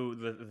because Drew,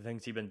 the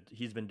things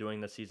he's been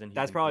doing this season.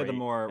 That's probably the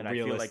more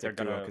realistic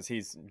duo,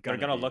 because they're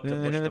gonna look to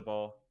push the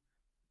ball.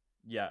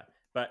 Yeah,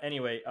 but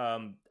anyway,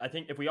 I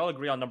think if we all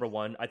agree on number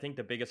 1, I think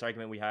the biggest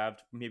argument we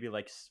have, maybe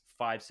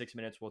 5-6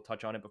 minutes, we'll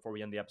touch on it before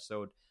we end the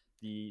episode.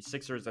 The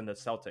Sixers and the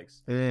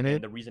Celtics,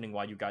 and the reasoning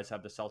why you guys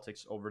have the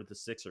Celtics over the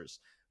Sixers.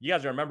 You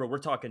guys remember, we're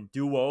talking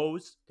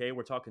duos. Okay,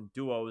 we're talking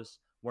duos.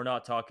 We're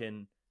not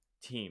talking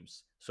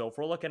teams. So if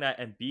we're looking at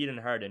Embiid and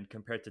Harden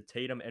compared to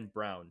Tatum and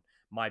Brown,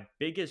 my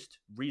biggest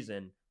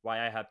reason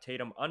why I have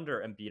Tatum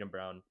under Embiid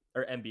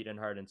and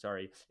Harden,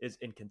 is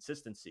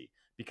inconsistency.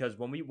 Because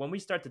when we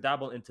start to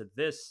dabble into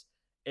this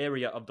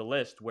area of the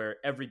list where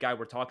every guy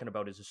we're talking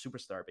about is a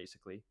superstar,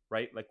 basically,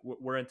 right? Like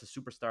we're into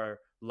superstar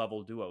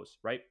level duos,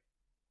 right?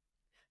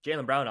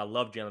 Jaylen Brown, I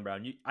love Jaylen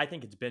Brown. I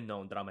think it's been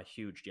known that I'm a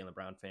huge Jaylen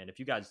Brown fan. If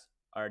you guys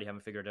already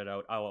haven't figured it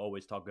out, I will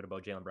always talk good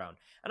about Jaylen Brown.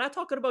 And I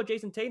talk good about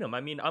Jason Tatum.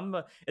 I mean,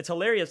 it's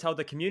hilarious how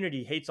the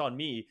community hates on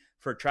me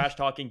for trash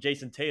talking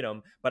Jason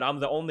Tatum, but I'm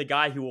the only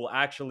guy who will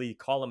actually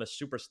call him a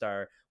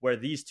superstar, where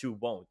these two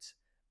won't.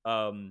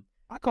 I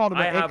called him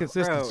an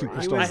inconsistent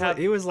superstar.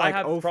 He was like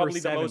 0 for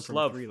 7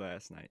 from 3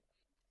 last night.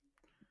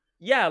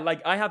 Yeah,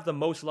 I have the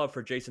most love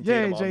for Jason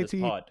Tatum on this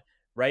pod.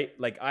 Right?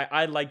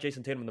 I like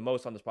Jason Tatum the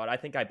most on the spot. I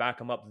think I back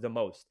him up the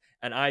most.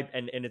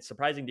 And it's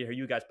surprising to hear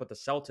you guys put the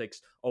Celtics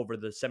over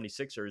the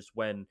 76ers,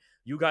 when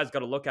you guys got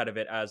to look at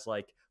it as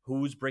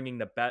who's bringing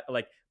the best.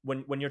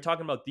 When you're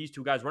talking about these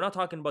two guys, we're not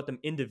talking about them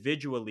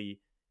individually,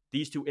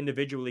 these two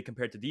individually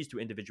compared to these two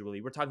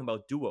individually. We're talking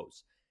about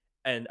duos.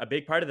 And a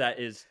big part of that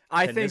is,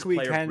 I think we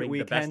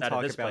can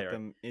talk about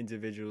them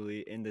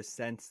individually in the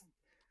sense,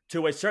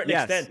 to a certain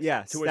extent.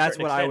 Yes, that's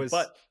what I was.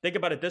 But think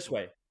about it this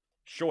way.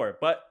 Sure,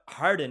 but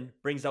Harden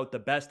brings out the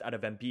best out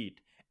of Embiid,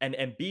 and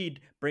Embiid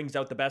brings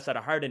out the best out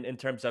of Harden in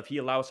terms of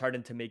he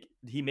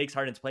makes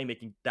Harden's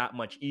playmaking that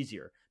much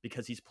easier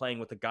because he's playing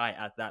with a guy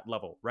at that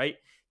level, right?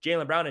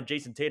 Jaylen Brown and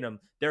Jason Tatum,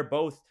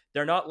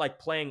 they're not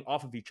playing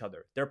off of each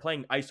other. They're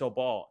playing iso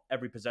ball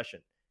every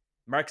possession.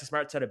 Marcus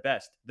Smart said it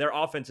best. Their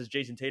offense is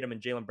Jason Tatum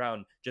and Jaylen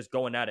Brown just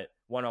going at it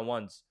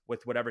one-on-ones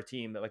with whatever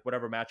team,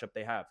 whatever matchup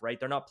they have, right?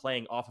 They're not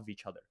playing off of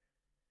each other.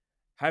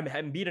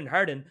 Embiid and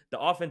Harden, the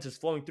offense is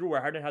flowing through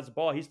where Harden has the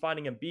ball. He's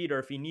finding Embiid, or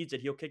if he needs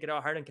it, he'll kick it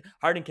out.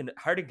 Harden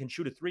can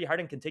shoot a 3.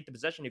 Harden can take the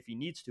possession if he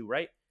needs to,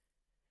 right?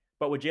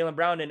 But with Jaylen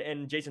Brown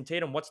and Jason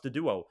Tatum, what's the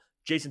duo?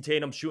 Jason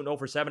Tatum shooting 0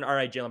 for 7. All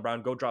right, Jaylen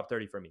Brown, go drop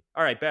 30 for me.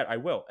 All right, bet, I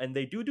will. And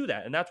they do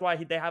that. And that's why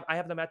I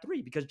have them at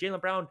 3, because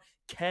Jaylen Brown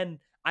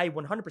I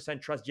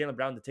 100% trust Jaylen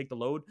Brown to take the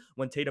load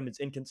when Tatum is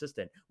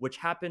inconsistent, which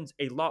happens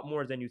a lot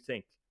more than you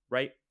think,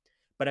 right?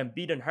 But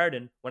Embiid and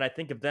Harden, when I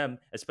think of them,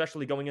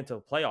 especially going into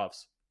the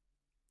playoffs,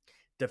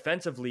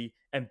 defensively,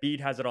 Embiid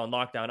has it on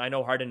lockdown. I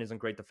know Harden isn't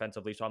great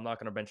defensively, so I'm not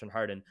going to mention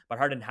Harden, but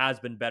Harden has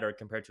been better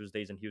compared to his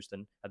days in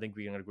Houston. I think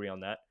we can agree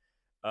on that.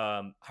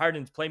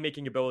 Harden's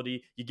playmaking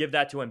ability, you give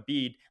that to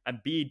Embiid.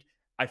 Embiid,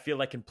 I feel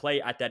like, can play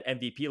at that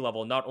MVP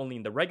level, not only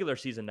in the regular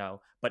season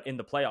now, but in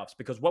the playoffs.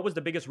 Because what was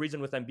the biggest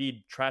reason with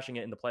Embiid trashing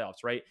it in the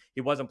playoffs, right?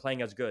 He wasn't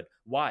playing as good.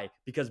 Why?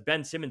 Because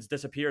Ben Simmons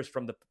disappears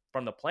from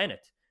the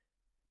planet.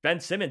 Ben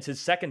Simmons,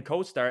 his second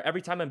co-star,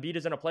 every time Embiid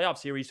is in a playoff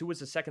series, who was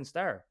his second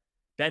star?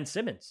 Ben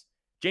Simmons.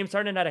 James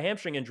Harden had a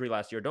hamstring injury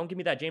last year. Don't give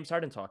me that James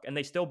Harden talk. And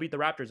they still beat the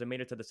Raptors and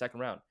made it to the second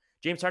round.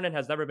 James Harden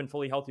has never been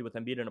fully healthy with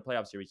Embiid in a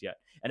playoff series yet.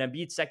 And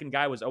Embiid's second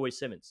guy was always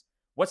Simmons.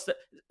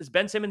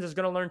 Ben Simmons is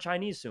going to learn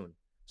Chinese soon.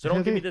 So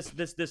don't give me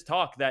this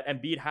talk that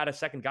Embiid had a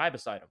second guy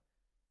beside him,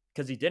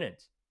 because he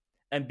didn't.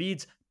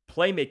 Embiid's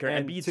playmaker,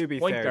 and Embiid's to be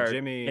point fair, guard,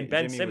 Jimmy, and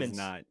Ben Jimmy Simmons was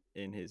not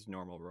in his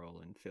normal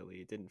role in Philly.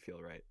 It didn't feel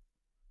right.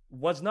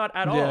 Was not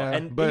at all.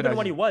 And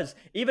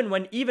even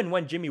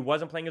when Jimmy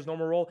wasn't playing his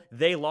normal role,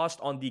 they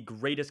lost on the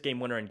greatest game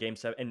winner in Game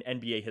 7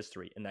 in NBA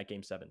history. In that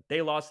Game 7,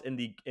 they lost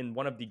in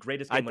one of the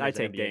greatest game winners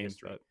in NBA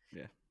history. But,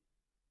 yeah.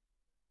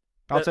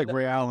 I'll take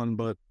Ray Allen,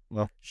 but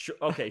well. Sure,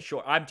 okay,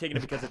 sure. I'm taking it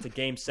because it's a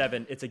Game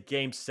 7. It's a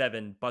Game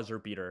 7 buzzer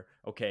beater,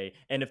 okay?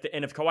 And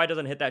if Kawhi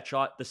doesn't hit that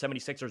shot, the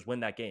 76ers win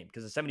that game,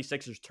 because the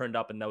 76ers turned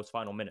up in those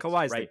final minutes.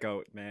 Kawhi's right? the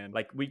GOAT, man.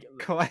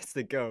 Kawhi's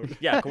the GOAT.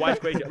 Yeah, Kawhi's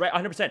crazy. Right,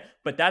 100%.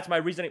 But that's my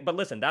reasoning. But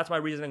listen, that's my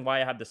reasoning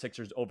why I have the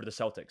Sixers over the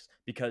Celtics,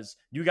 because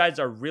you guys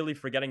are really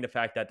forgetting the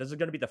fact that this is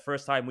going to be the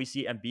first time we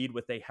see Embiid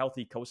with a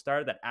healthy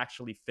co-star that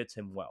actually fits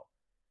him well.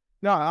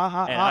 No,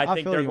 I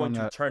think they're going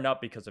to turn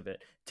up because of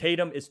it.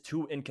 Tatum is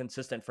too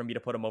inconsistent for me to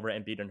put him over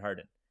Embiid and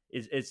Harden.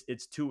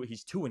 He's too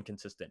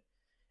inconsistent,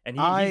 and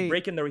he's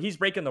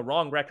breaking the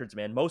wrong records,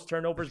 man. Most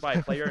turnovers by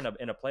a player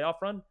in a playoff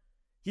run,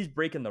 he's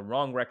breaking the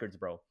wrong records,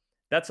 bro.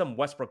 That's some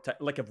Westbrook.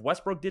 Like if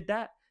Westbrook did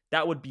that,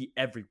 that would be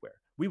everywhere.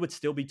 We would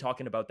still be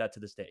talking about that to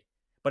this day.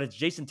 But it's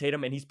Jason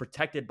Tatum, and he's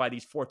protected by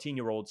these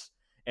 14-year-olds.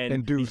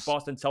 And these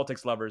Boston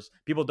Celtics lovers,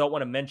 people don't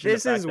want to mention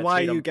this the fact is that why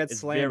Tatum you get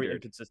is slandered very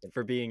inconsistent.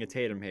 For being a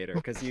Tatum hater,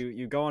 because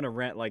you go on a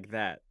rant like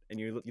that and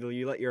you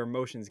let your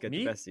emotions get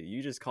the best of you.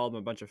 You just called them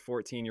a bunch of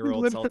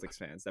 14-year-old Celtics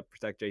fans that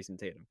protect Jason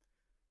Tatum.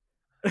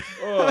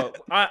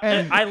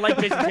 I like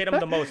Jason Tatum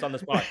the most on the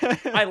spot.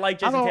 I like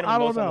Jason Tatum the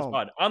most on the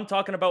spot. I'm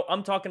talking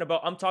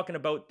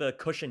about the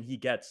cushion he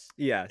gets.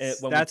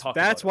 Yes,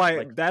 that's why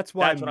my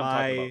dislike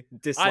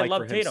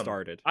for him Tatum.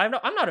 started. I'm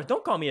not.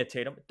 Don't call me a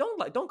Tatum.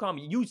 Don't call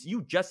me.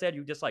 You just said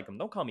you dislike him.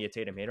 Don't call me a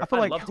Tatum hater.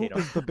 I love Tatum.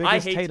 Is the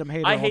biggest Tatum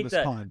hater on this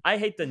pod. I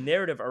hate the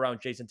narrative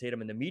around Jason Tatum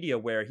in the media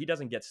where he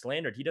doesn't get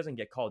slandered. He doesn't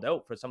get called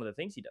out for some of the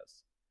things he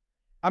does.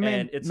 I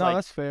mean, it's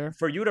that's fair.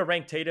 For you to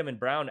rank Tatum and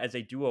Brown as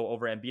a duo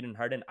over Embiid and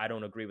Harden, I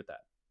don't agree with that.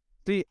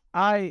 See,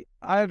 I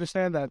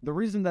understand that. The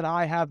reason that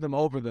I have them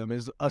over them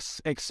is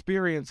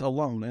experience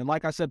alone. And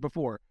like I said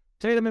before,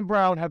 Tatum and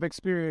Brown have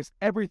experienced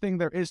everything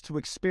there is to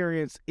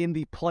experience in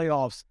the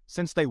playoffs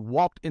since they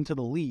walked into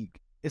the league.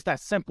 It's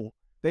that simple.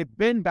 They've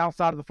been bounced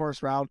out of the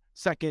first round,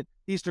 second,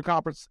 Eastern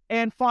Conference,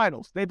 and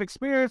finals. They've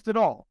experienced it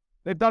all.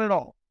 They've done it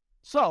all.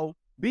 So,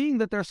 being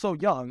that they're so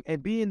young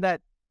and being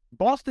that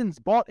Boston's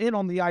bought in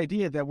on the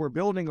idea that we're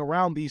building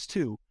around these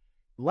two.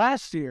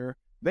 Last year,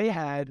 they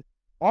had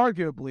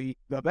arguably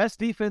the best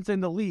defense in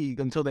the league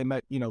until they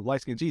met,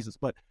 light-skinned Jesus.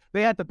 But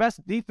they had the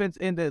best defense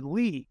in the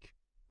league,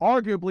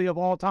 arguably of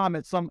all time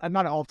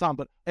not all time,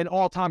 but an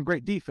all-time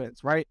great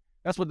defense, right?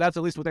 That's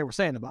at least what they were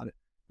saying about it.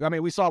 I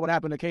mean, we saw what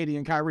happened to KD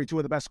and Kyrie, two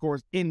of the best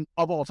scorers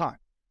of all time.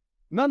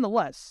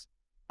 Nonetheless,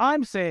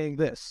 I'm saying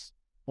this.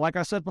 Like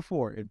I said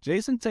before, if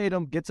Jason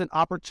Tatum gets an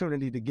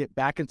opportunity to get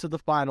back into the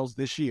finals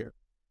this year,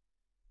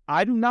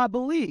 I do not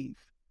believe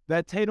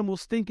that Tatum will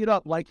stink it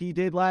up like he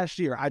did last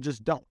year. I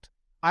just don't.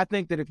 I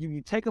think that if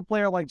you take a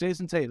player like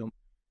Jason Tatum,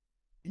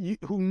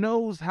 who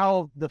knows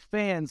how the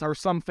fans or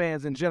some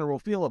fans in general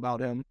feel about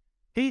him,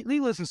 he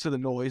listens to the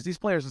noise. These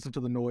players listen to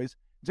the noise.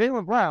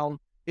 Jaylen Brown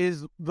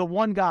is the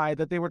one guy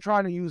that they were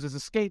trying to use as a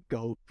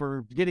scapegoat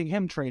for getting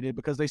him traded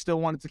because they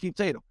still wanted to keep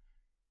Tatum.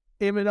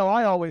 Even though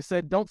I always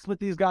said, don't split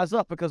these guys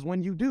up, because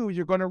when you do,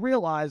 you're going to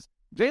realize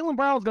Jaylen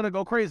Brown's going to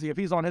go crazy if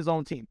he's on his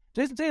own team.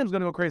 Jason Tatum's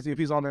going to go crazy if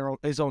he's on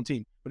his own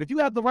team. But if you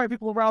have the right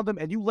people around them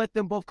and you let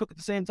them both cook at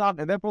the same time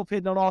and they're both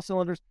hitting on all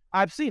cylinders,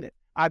 I've seen it.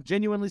 I've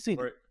genuinely seen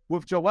it.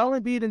 With Joel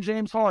Embiid and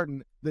James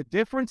Harden, the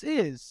difference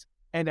is,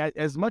 and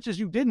as much as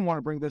you didn't want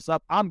to bring this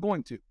up, I'm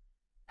going to.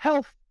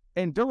 Health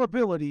and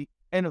durability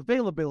and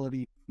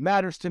availability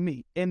matters to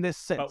me in this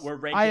sense. But we're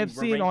ranking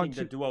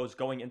the duos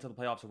going into the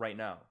playoffs right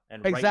now.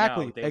 And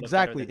exactly. Right now, they look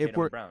better than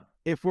Tatum and Brown.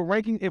 If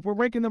we're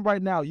ranking them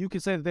right now, you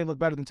can say that they look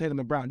better than Tatum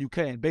and Brown. You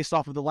can, based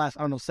off of the last,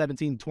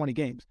 17, 20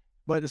 games.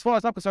 But as far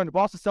as I'm concerned, the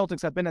Boston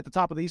Celtics have been at the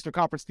top of the Eastern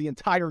Conference the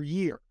entire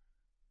year,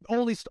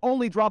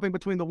 only dropping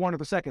between the 1 or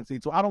the 2nd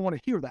seed. So I don't want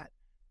to hear that.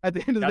 At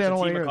the end of the day, I don't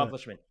want to hear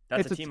accomplishment. that.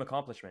 That's a team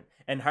accomplishment.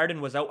 And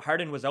Harden was out.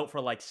 Harden was out for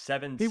like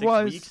 6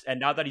 weeks, and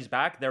now that he's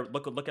back, there.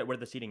 Look at where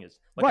the seating is.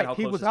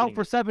 He was out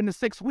for 7 to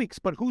 6 weeks.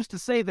 But who's to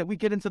say that we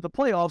get into the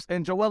playoffs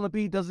and Joel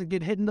Embiid doesn't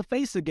get hit in the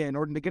face again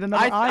or to get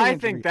another eye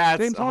injury? I think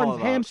that's James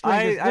Harden's hamstring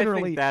is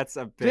literally. I think that's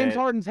a bit. James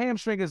Harden's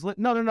hamstring is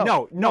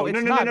no.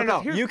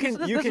 You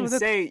can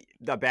say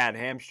the bad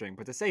hamstring,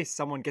 but to say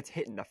someone gets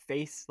hit in the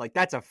face, like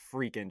that's a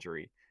freak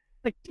injury.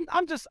 Like,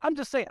 I'm just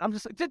saying.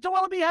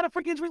 Joel Embiid had a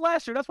freak injury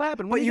last year. That's what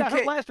happened. When he got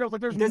hurt last year, I was like,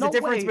 there's a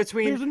difference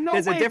between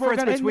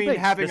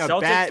having a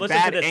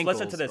bad ankles.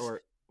 Listen to this.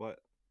 Or what?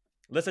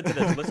 Listen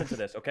to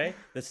this. Okay,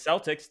 the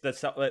Celtics.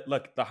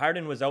 Look, the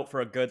Harden was out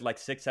for a good like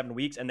 6-7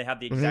 weeks, and they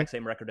have the exact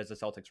same record as the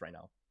Celtics right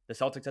now. The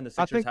Celtics and the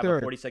Sixers have a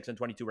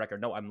 46-22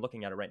 record. No, I'm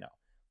looking at it right now.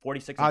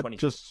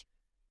 46-22.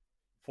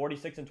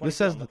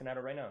 46-22. I'm looking at it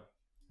right now.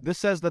 This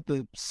says that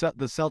the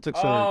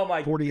Celtics are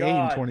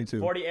 48-22.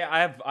 48. I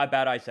have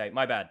bad eyesight.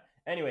 My bad.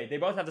 Anyway, they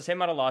both have the same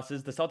amount of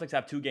losses. The Celtics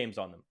have 2 games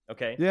on them.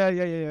 Okay.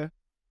 Yeah.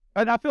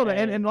 And I feel that.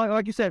 And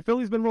like you said,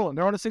 Philly's been rolling.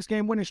 They're on a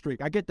 6-game winning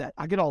streak. I get that.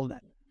 I get all of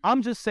that.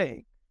 I'm just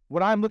saying,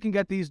 when I'm looking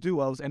at these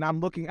duos, and I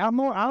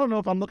don't know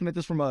if I'm looking at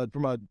this from a I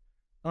don't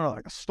know,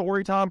 like a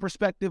story time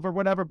perspective or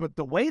whatever. But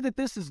the way that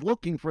this is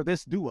looking for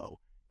this duo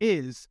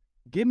is,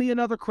 give me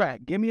another crack.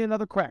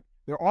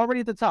 They're already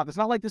at the top. It's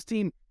not like this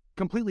team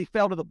completely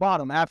fell to the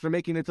bottom after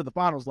making it to the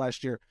finals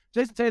last year.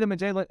 Jason Tatum and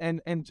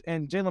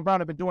Jaylen Brown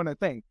have been doing their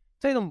thing.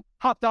 Tatum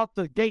hopped out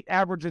the gate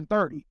averaging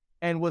 30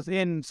 and was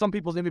in some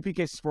people's MVP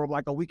cases for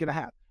like a week and a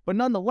half. But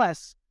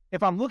nonetheless,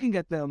 if I'm looking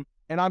at them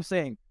and I'm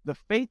saying the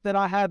faith that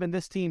I have in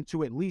this team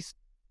to at least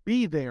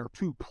be there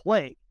to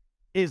play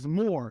is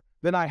more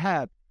than I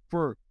have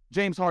for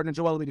James Harden and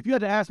Joel Embiid. If you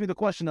had to ask me the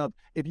question of,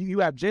 if you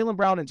have Jaylen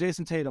Brown and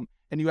Jason Tatum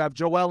and you have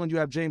Joel and you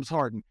have James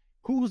Harden,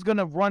 who's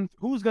gonna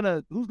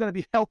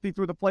be healthy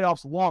through the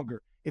playoffs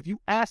longer? If you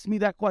ask me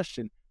that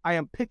question, I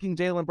am picking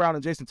Jaylen Brown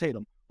and Jason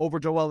Tatum over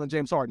Joel and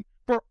James Harden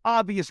for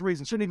obvious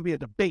reasons. Shouldn't even be a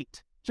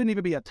debate. Shouldn't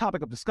even be a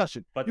topic of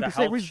discussion. But you can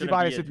say recency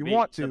bias if you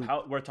want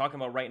to. We're talking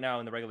about right now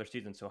in the regular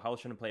season, so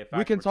health shouldn't play a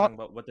factor. We're talking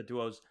about what the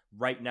duos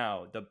right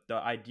now. The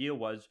idea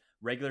was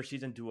regular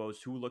season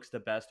duos. Who looks the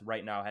best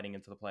right now heading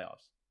into the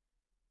playoffs?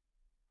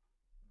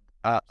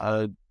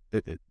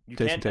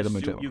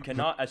 You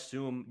cannot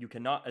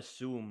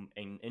assume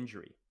an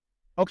injury.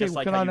 Okay,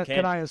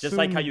 can I assume just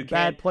like how you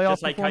bad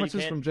playoff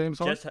performances from James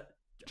Harden?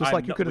 Just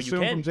like you could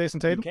assume from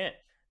Jason Tatum?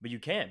 You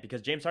can't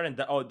because James Harden.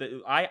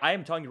 I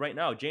am telling you right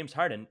now, James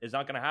Harden is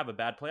not going to have a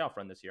bad playoff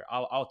run this year.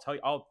 I'll tell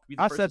you.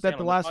 I said that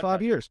the last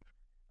 5 years.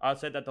 I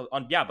said that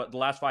but the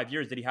last 5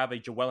 years, did he have a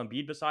Joel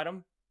Embiid beside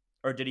him?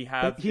 Or did he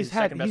have he's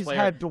had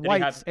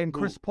Dwight's and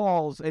Chris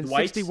Paul's and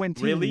 60-win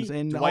teams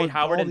and Dwight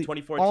Howard in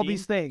 2014? All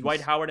these things.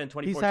 Dwight Howard in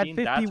 2014.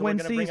 He's had 50-win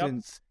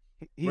seasons.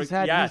 He's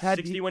had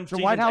 60-win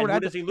seasons. Dwight Howard who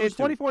does he lose in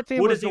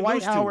 2014 was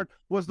Dwight Howard.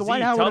 Was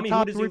Dwight Howard the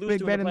top 3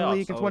 big men in the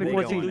league in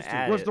 2014?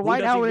 Was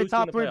Dwight Howard a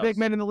top 3 big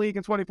men in the league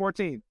in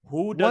 2014?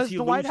 Who does he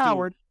lose to? Was Dwight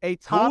Howard a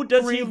top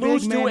 3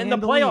 big men in the league? Who does he lose to in the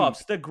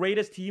playoffs? The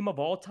greatest team of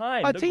all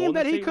time. A team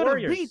that he could have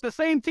beat. The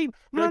same team.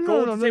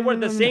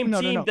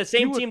 The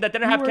same team that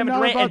didn't have Kevin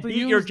Durant and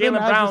beat your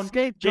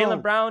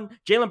Jaylen Brown.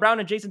 Jaylen Brown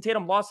and Jason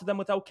Tatum lost to them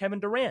without Kevin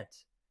Durant.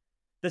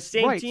 The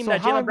same team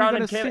that Jaylen Brown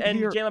and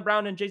Jaylen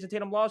Brown and Jason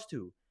Tatum lost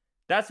to.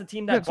 That's the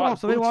team that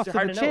so they lost to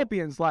the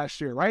champions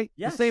last year, right?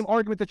 Yes. The same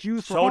argument that you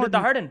used for Harden. So did the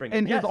Harden bring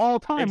in his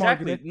all-time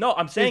argument. No,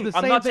 I'm saying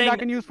I'm not saying I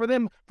can use for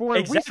them for a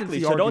recency So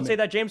argument. don't say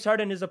that James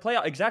Harden is a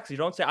playoff. Exactly.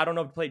 Don't say I don't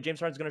know if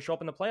James Harden's going to show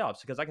up in the playoffs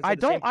because I can say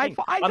the same thing.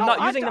 I'm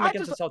not using them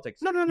against the Celtics.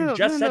 No. You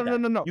just said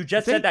that. You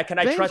just said that. Can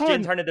I trust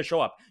James Harden to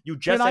show up? You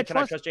just said, can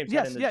I trust James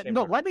Harden? Yes.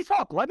 No. Let me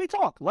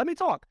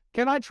talk.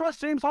 Can I trust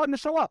James Harden to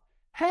show up?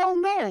 Hell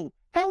no,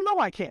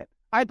 I can't.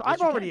 I've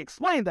already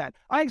explained that.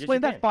 I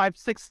explained that 5,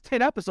 6,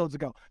 10 episodes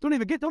ago. Don't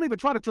even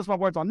try to twist my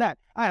words on that.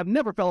 I have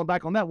never fallen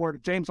back on that word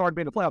of James Harden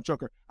being a playoff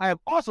choker. I have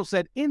also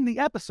said in the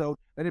episode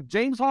that if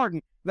James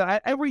Harden,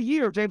 every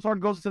year James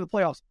Harden goes into the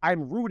playoffs,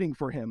 I'm rooting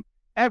for him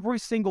every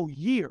single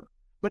year.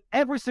 But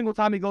every single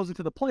time he goes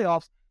into the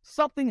playoffs,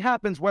 something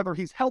happens whether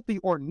he's healthy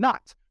or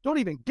not. Don't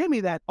even give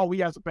me that, he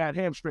has a bad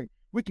hamstring.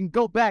 We can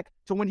go back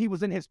to when he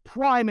was in his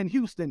prime in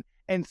Houston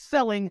and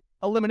selling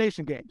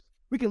elimination games.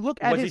 We can look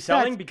at his stats. Was he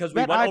selling? Because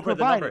we went over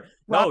the number.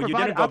 No, you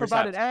didn't go over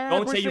stats.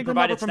 Don't say you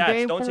provided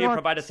stats. Don't say you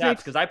provided stats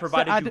because I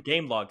provided you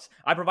game logs.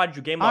 I provided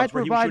you game logs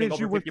where he was shooting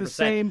over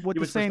 50%. With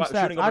the same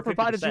stats. I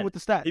provided you with the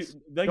stats.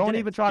 Don't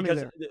even try me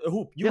there.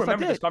 Hoop, you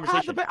remember this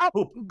conversation.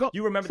 Hoop,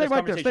 you remember this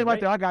conversation. Stay right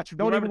there. I got you.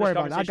 Don't even worry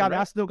about it.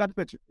 I still got the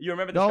picture. You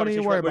remember this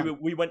conversation where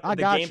we went the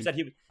games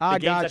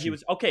that he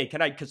was. Okay,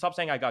 can I stop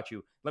saying I got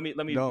you? Let me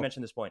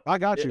mention this point. I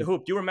got you.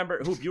 Hoop, you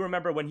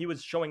remember when he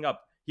was showing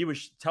up? He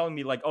was telling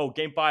me like,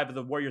 game 5 of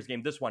the Warriors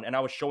game, this one. And I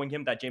was showing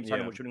him that James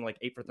Harden was shooting like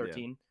 8 for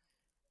 13. Yeah.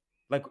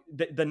 Like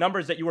the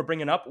numbers that you were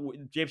bringing up,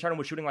 James Harden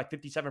was shooting like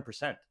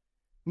 57%.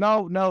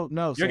 No.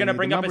 You're going to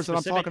bring up a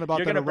specific. I'm talking about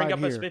you're going to bring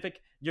up a specific.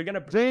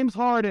 James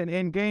Harden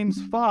in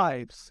games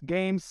 5s,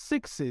 games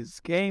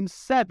 6s, games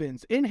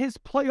 7s in his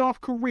playoff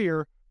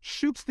career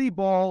shoots the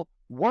ball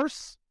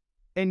worse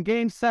in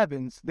Game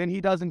 7s than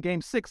he does in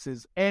Game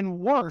 6s, and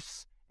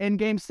worse in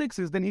Game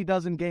 6s than he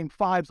does in Game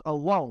 5s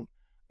alone.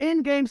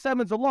 In Game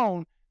 7s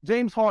alone,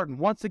 James Harden,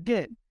 once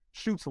again,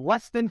 shoots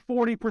less than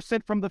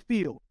 40% from the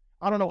field.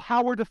 I don't know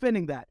how we're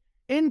defending that.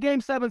 In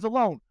Game 7s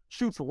alone,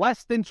 shoots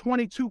less than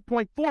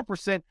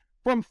 22.4%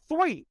 from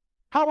 3.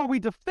 How are we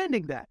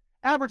defending that?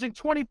 Averaging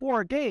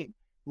 24 a game,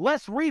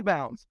 less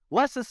rebounds,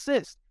 less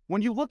assists.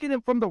 When you look at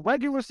him from the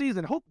regular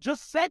season, Hope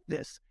just said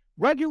this,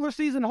 regular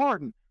season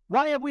Harden.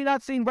 Why have we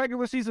not seen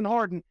regular season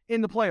Harden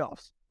in the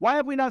playoffs? Why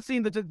have we not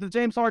seen the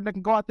James Harden that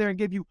can go out there and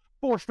give you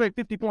 4 straight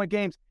 50-point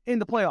games in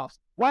the playoffs?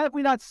 Why have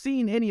we not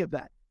seen any of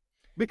that?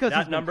 Because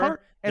that number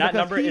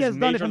is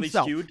majorly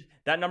skewed.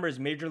 That number is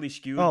majorly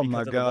skewed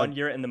because of the 1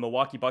 year in the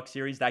Milwaukee Bucks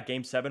series, that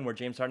Game 7 where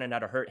James Harden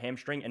had a hurt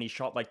hamstring and he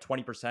shot like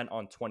 20%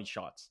 on 20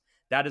 shots.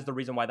 That is the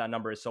reason why that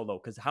number is so low.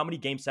 Because how many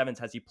Game 7s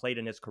has he played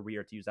in his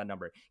career, to use that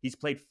number? He's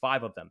played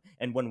 5 of them.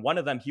 And when one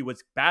of them, he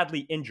was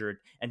badly injured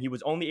and he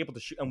was only able to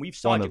shoot. And we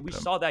saw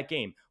that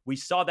game. We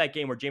saw that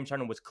game where James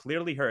Harden was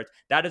clearly hurt.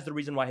 That is the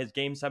reason why his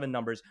Game 7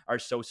 numbers are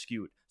so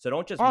skewed. So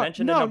don't just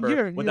mention a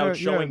number without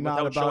showing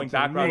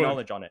background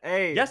knowledge on it.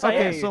 Hey, yes, I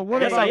am. So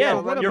yes, I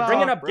am. You're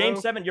bringing up Game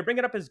 7. You're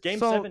bringing up his Game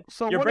 7.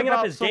 You're bringing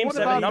up his Game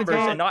 7 numbers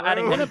and not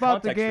adding any context. What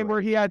about the game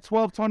where he had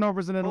 12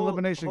 turnovers in an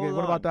elimination game?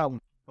 What about that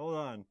one? Hold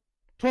on.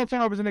 12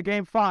 turnovers in a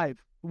Game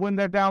 5 when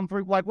they're down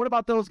 3. Like, what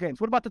about those games?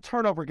 What about the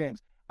turnover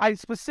games? I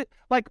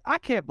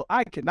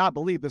cannot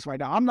believe this right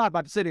now. I'm not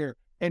about to sit here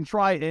and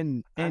try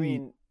and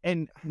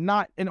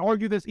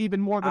argue this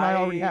even more than I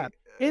already have.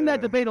 In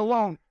that debate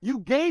alone, you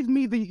gave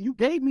me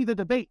the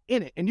debate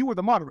in it, and you were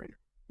the moderator.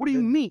 What do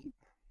you mean?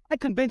 I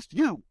convinced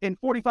you in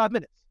 45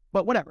 minutes.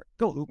 But whatever.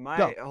 Go, Luke.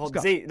 Go.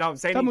 Zany,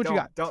 tell me what you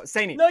got.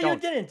 You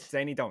didn't.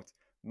 Zany, don't.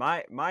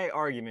 My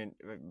argument,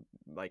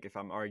 like if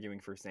I'm arguing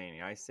for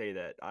Saney, I say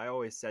that I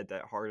always said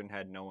that Harden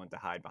had no one to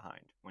hide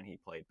behind when he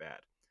played bad.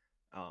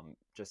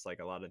 Just like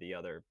a lot of the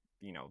other,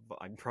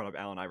 I brought up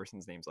Allen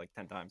Iverson's names like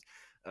 10 times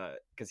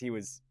because he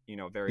was,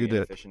 very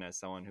inefficient as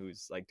someone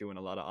who's like doing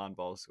a lot of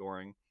on-ball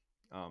scoring.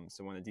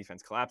 So when the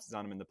defense collapses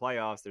on him in the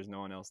playoffs, there's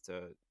no one else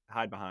to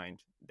hide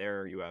behind.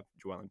 There you have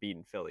Joel Embiid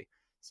in Philly.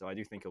 So I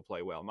do think he'll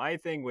play well. My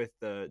thing with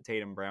the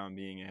Tatum Brown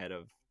being ahead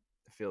of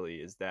Philly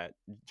is that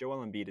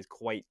Joel Embiid is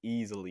quite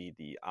easily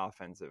the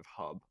offensive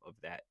hub of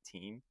that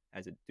team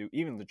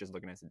even just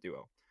looking as a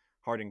duo.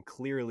 Harden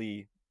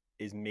clearly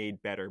is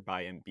made better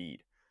by Embiid.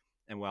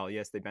 And while,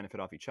 yes, they benefit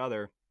off each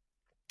other,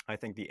 I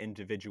think the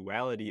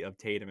individuality of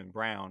Tatum and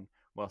Brown,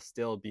 while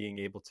still being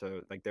able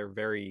to, like, they're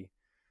very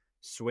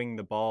swing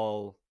the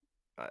ball,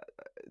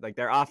 like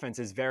their offense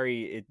is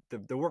the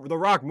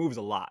rock moves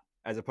a lot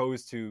as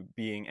opposed to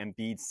being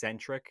Embiid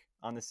centric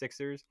on the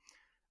Sixers.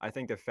 I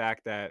think the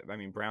fact that,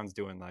 Brown's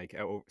doing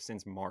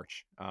since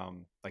March,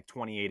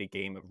 28 a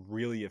game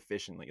really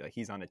efficiently, like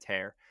he's on a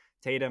tear.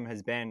 Tatum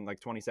has been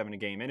 27 a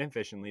game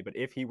inefficiently, but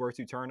if he were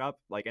to turn up,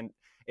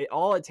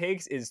 all it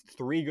takes is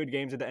 3 good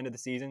games at the end of the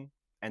season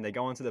and they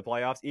go into the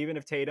playoffs. Even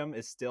if Tatum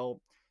is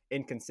still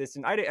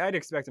inconsistent, I'd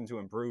expect him to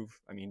improve.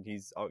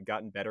 He's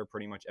gotten better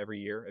pretty much every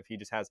year. If he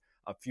just has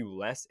a few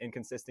less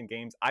inconsistent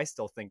games, I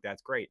still think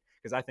that's great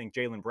because I think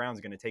Jaylen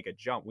Brown's going to take a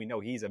jump. We know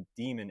he's a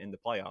demon in the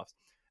playoffs.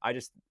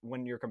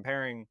 When you're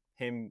comparing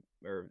him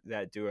or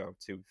that duo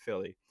to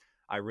Philly,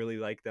 I really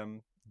like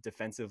them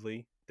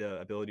defensively,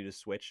 the ability to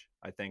switch.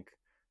 I think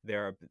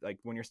they're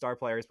when your star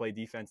players play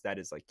defense, that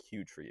is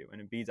huge for you.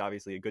 And Embiid's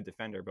obviously a good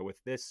defender, but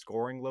with this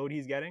scoring load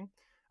he's getting,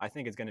 I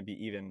think it's going to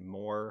be even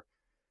more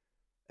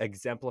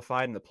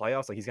exemplified in the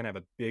playoffs. He's going to have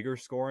a bigger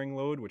scoring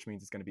load, which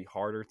means it's going to be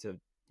harder to,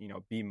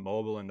 be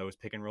mobile in those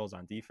pick and rolls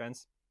on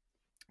defense.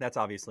 That's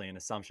obviously an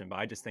assumption, but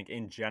I just think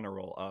in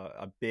general,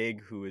 a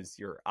big who is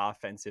your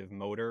offensive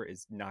motor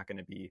is not going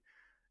to be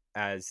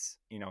as,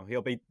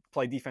 he'll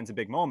play defense in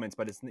big moments,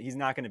 but he's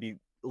not going to be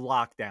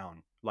locked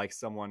down like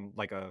someone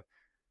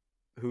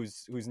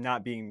who's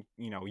not being,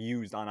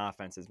 used on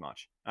offense as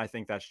much. I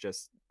think that's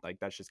just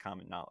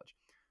common knowledge.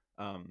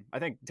 I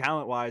think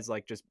talent wise,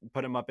 just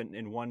put him up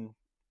in one,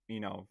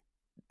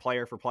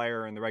 player for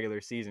player in the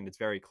regular season, it's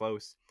very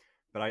close.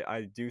 But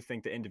I do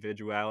think the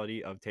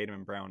individuality of Tatum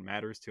and Brown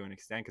matters to an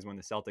extent because when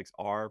the Celtics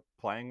are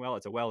playing well,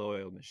 it's a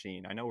well-oiled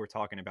machine. I know we're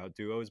talking about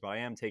duos, but I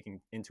am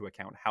taking into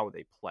account how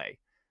they play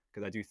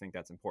because I do think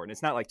that's important.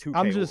 It's not like 2K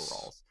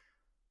overalls.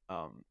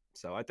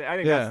 So I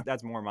think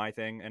that's more my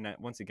thing. And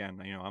once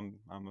again, I'm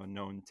a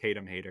known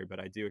Tatum hater, but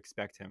I do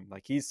expect him.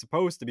 He's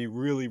supposed to be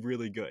really,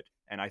 really good.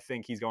 And I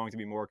think he's going to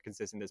be more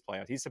consistent this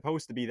playoff. He's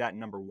supposed to be that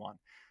number one.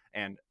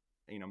 And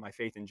my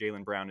faith in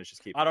Jaylen Brown is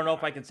just keeping. I don't know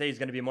if I can say he's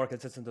going to be more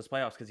consistent this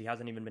playoffs because he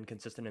hasn't even been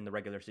consistent in the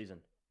regular season.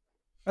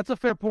 That's a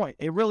fair point.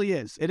 It really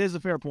is. It is a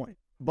fair point.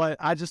 But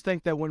I just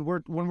think that when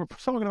we're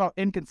talking about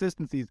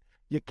inconsistencies,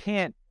 you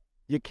can't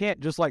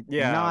just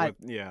not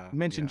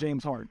mention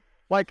James Harden.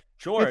 Like,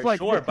 Sure,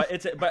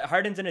 but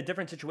Harden's in a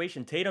different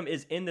situation. Tatum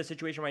is in the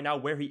situation right now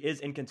where he is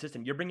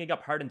inconsistent. You're bringing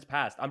up Harden's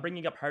past. I'm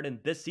bringing up Harden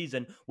this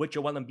season with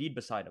Joel Embiid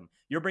beside him.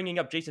 You're bringing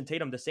up Jason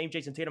Tatum, the same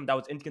Jason Tatum that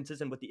was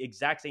inconsistent with the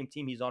exact same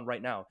team he's on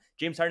right now.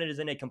 James Harden is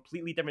in a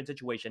completely different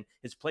situation.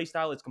 His play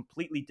style is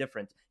completely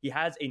different. He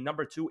has a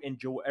number two in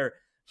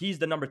he's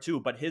the number two,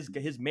 but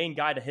his main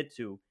guy to hit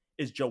to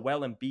is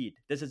Joel Embiid.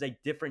 This is a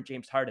different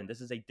James Harden. This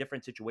is a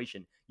different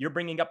situation. You're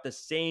bringing up the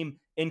same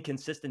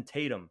inconsistent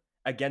Tatum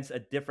against a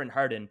different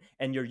Harden,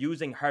 and you're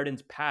using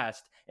Harden's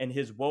past and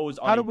his woes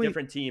on a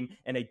different team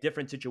and a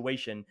different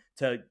situation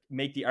to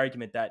make the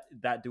argument that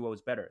that duo is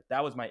better.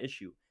 That was my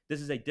issue.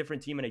 This is a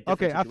different team and a different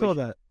situation. I feel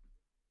that.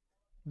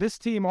 This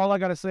team, all I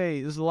gotta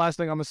say, this is the last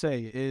thing I'm gonna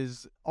say,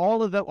 is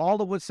all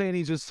of what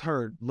Sandy just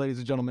heard, ladies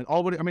and gentlemen,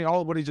 all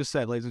of what he just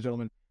said, ladies and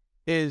gentlemen,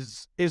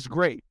 is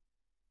great.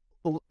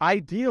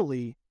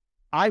 Ideally,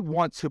 I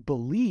want to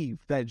believe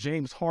that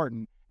James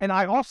Harden, and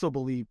I also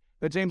believe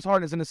that James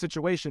Harden is in a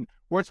situation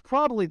where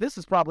this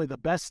is probably the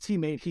best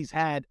teammate he's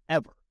had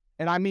ever.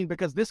 And I mean,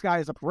 because this guy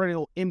is a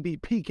perennial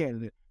MVP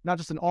candidate, not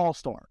just an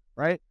all-star,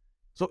 right?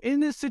 So in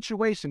this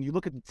situation, you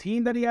look at the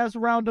team that he has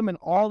around him and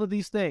all of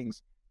these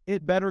things,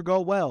 it better go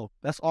well.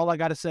 That's all I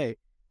got to say.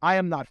 I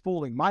am not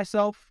fooling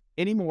myself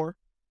anymore.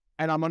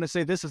 And I'm going to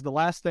say this is the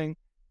last thing.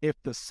 If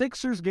the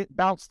Sixers get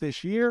bounced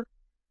this year,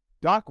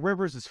 Doc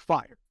Rivers is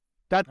fired.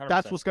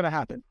 That's what's going to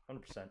happen.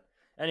 100%.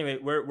 Anyway,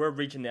 we're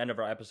reaching the end of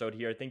our episode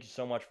here. Thank you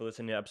so much for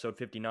listening to episode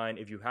 59.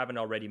 If you haven't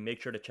already,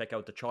 make sure to check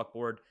out the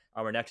chalkboard.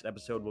 Our next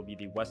episode will be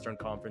the Western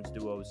Conference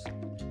duos.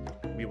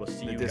 We will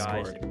see you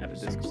guys in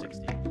episode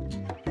 60.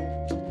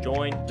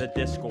 Join the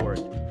Discord.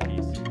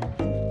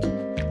 Peace.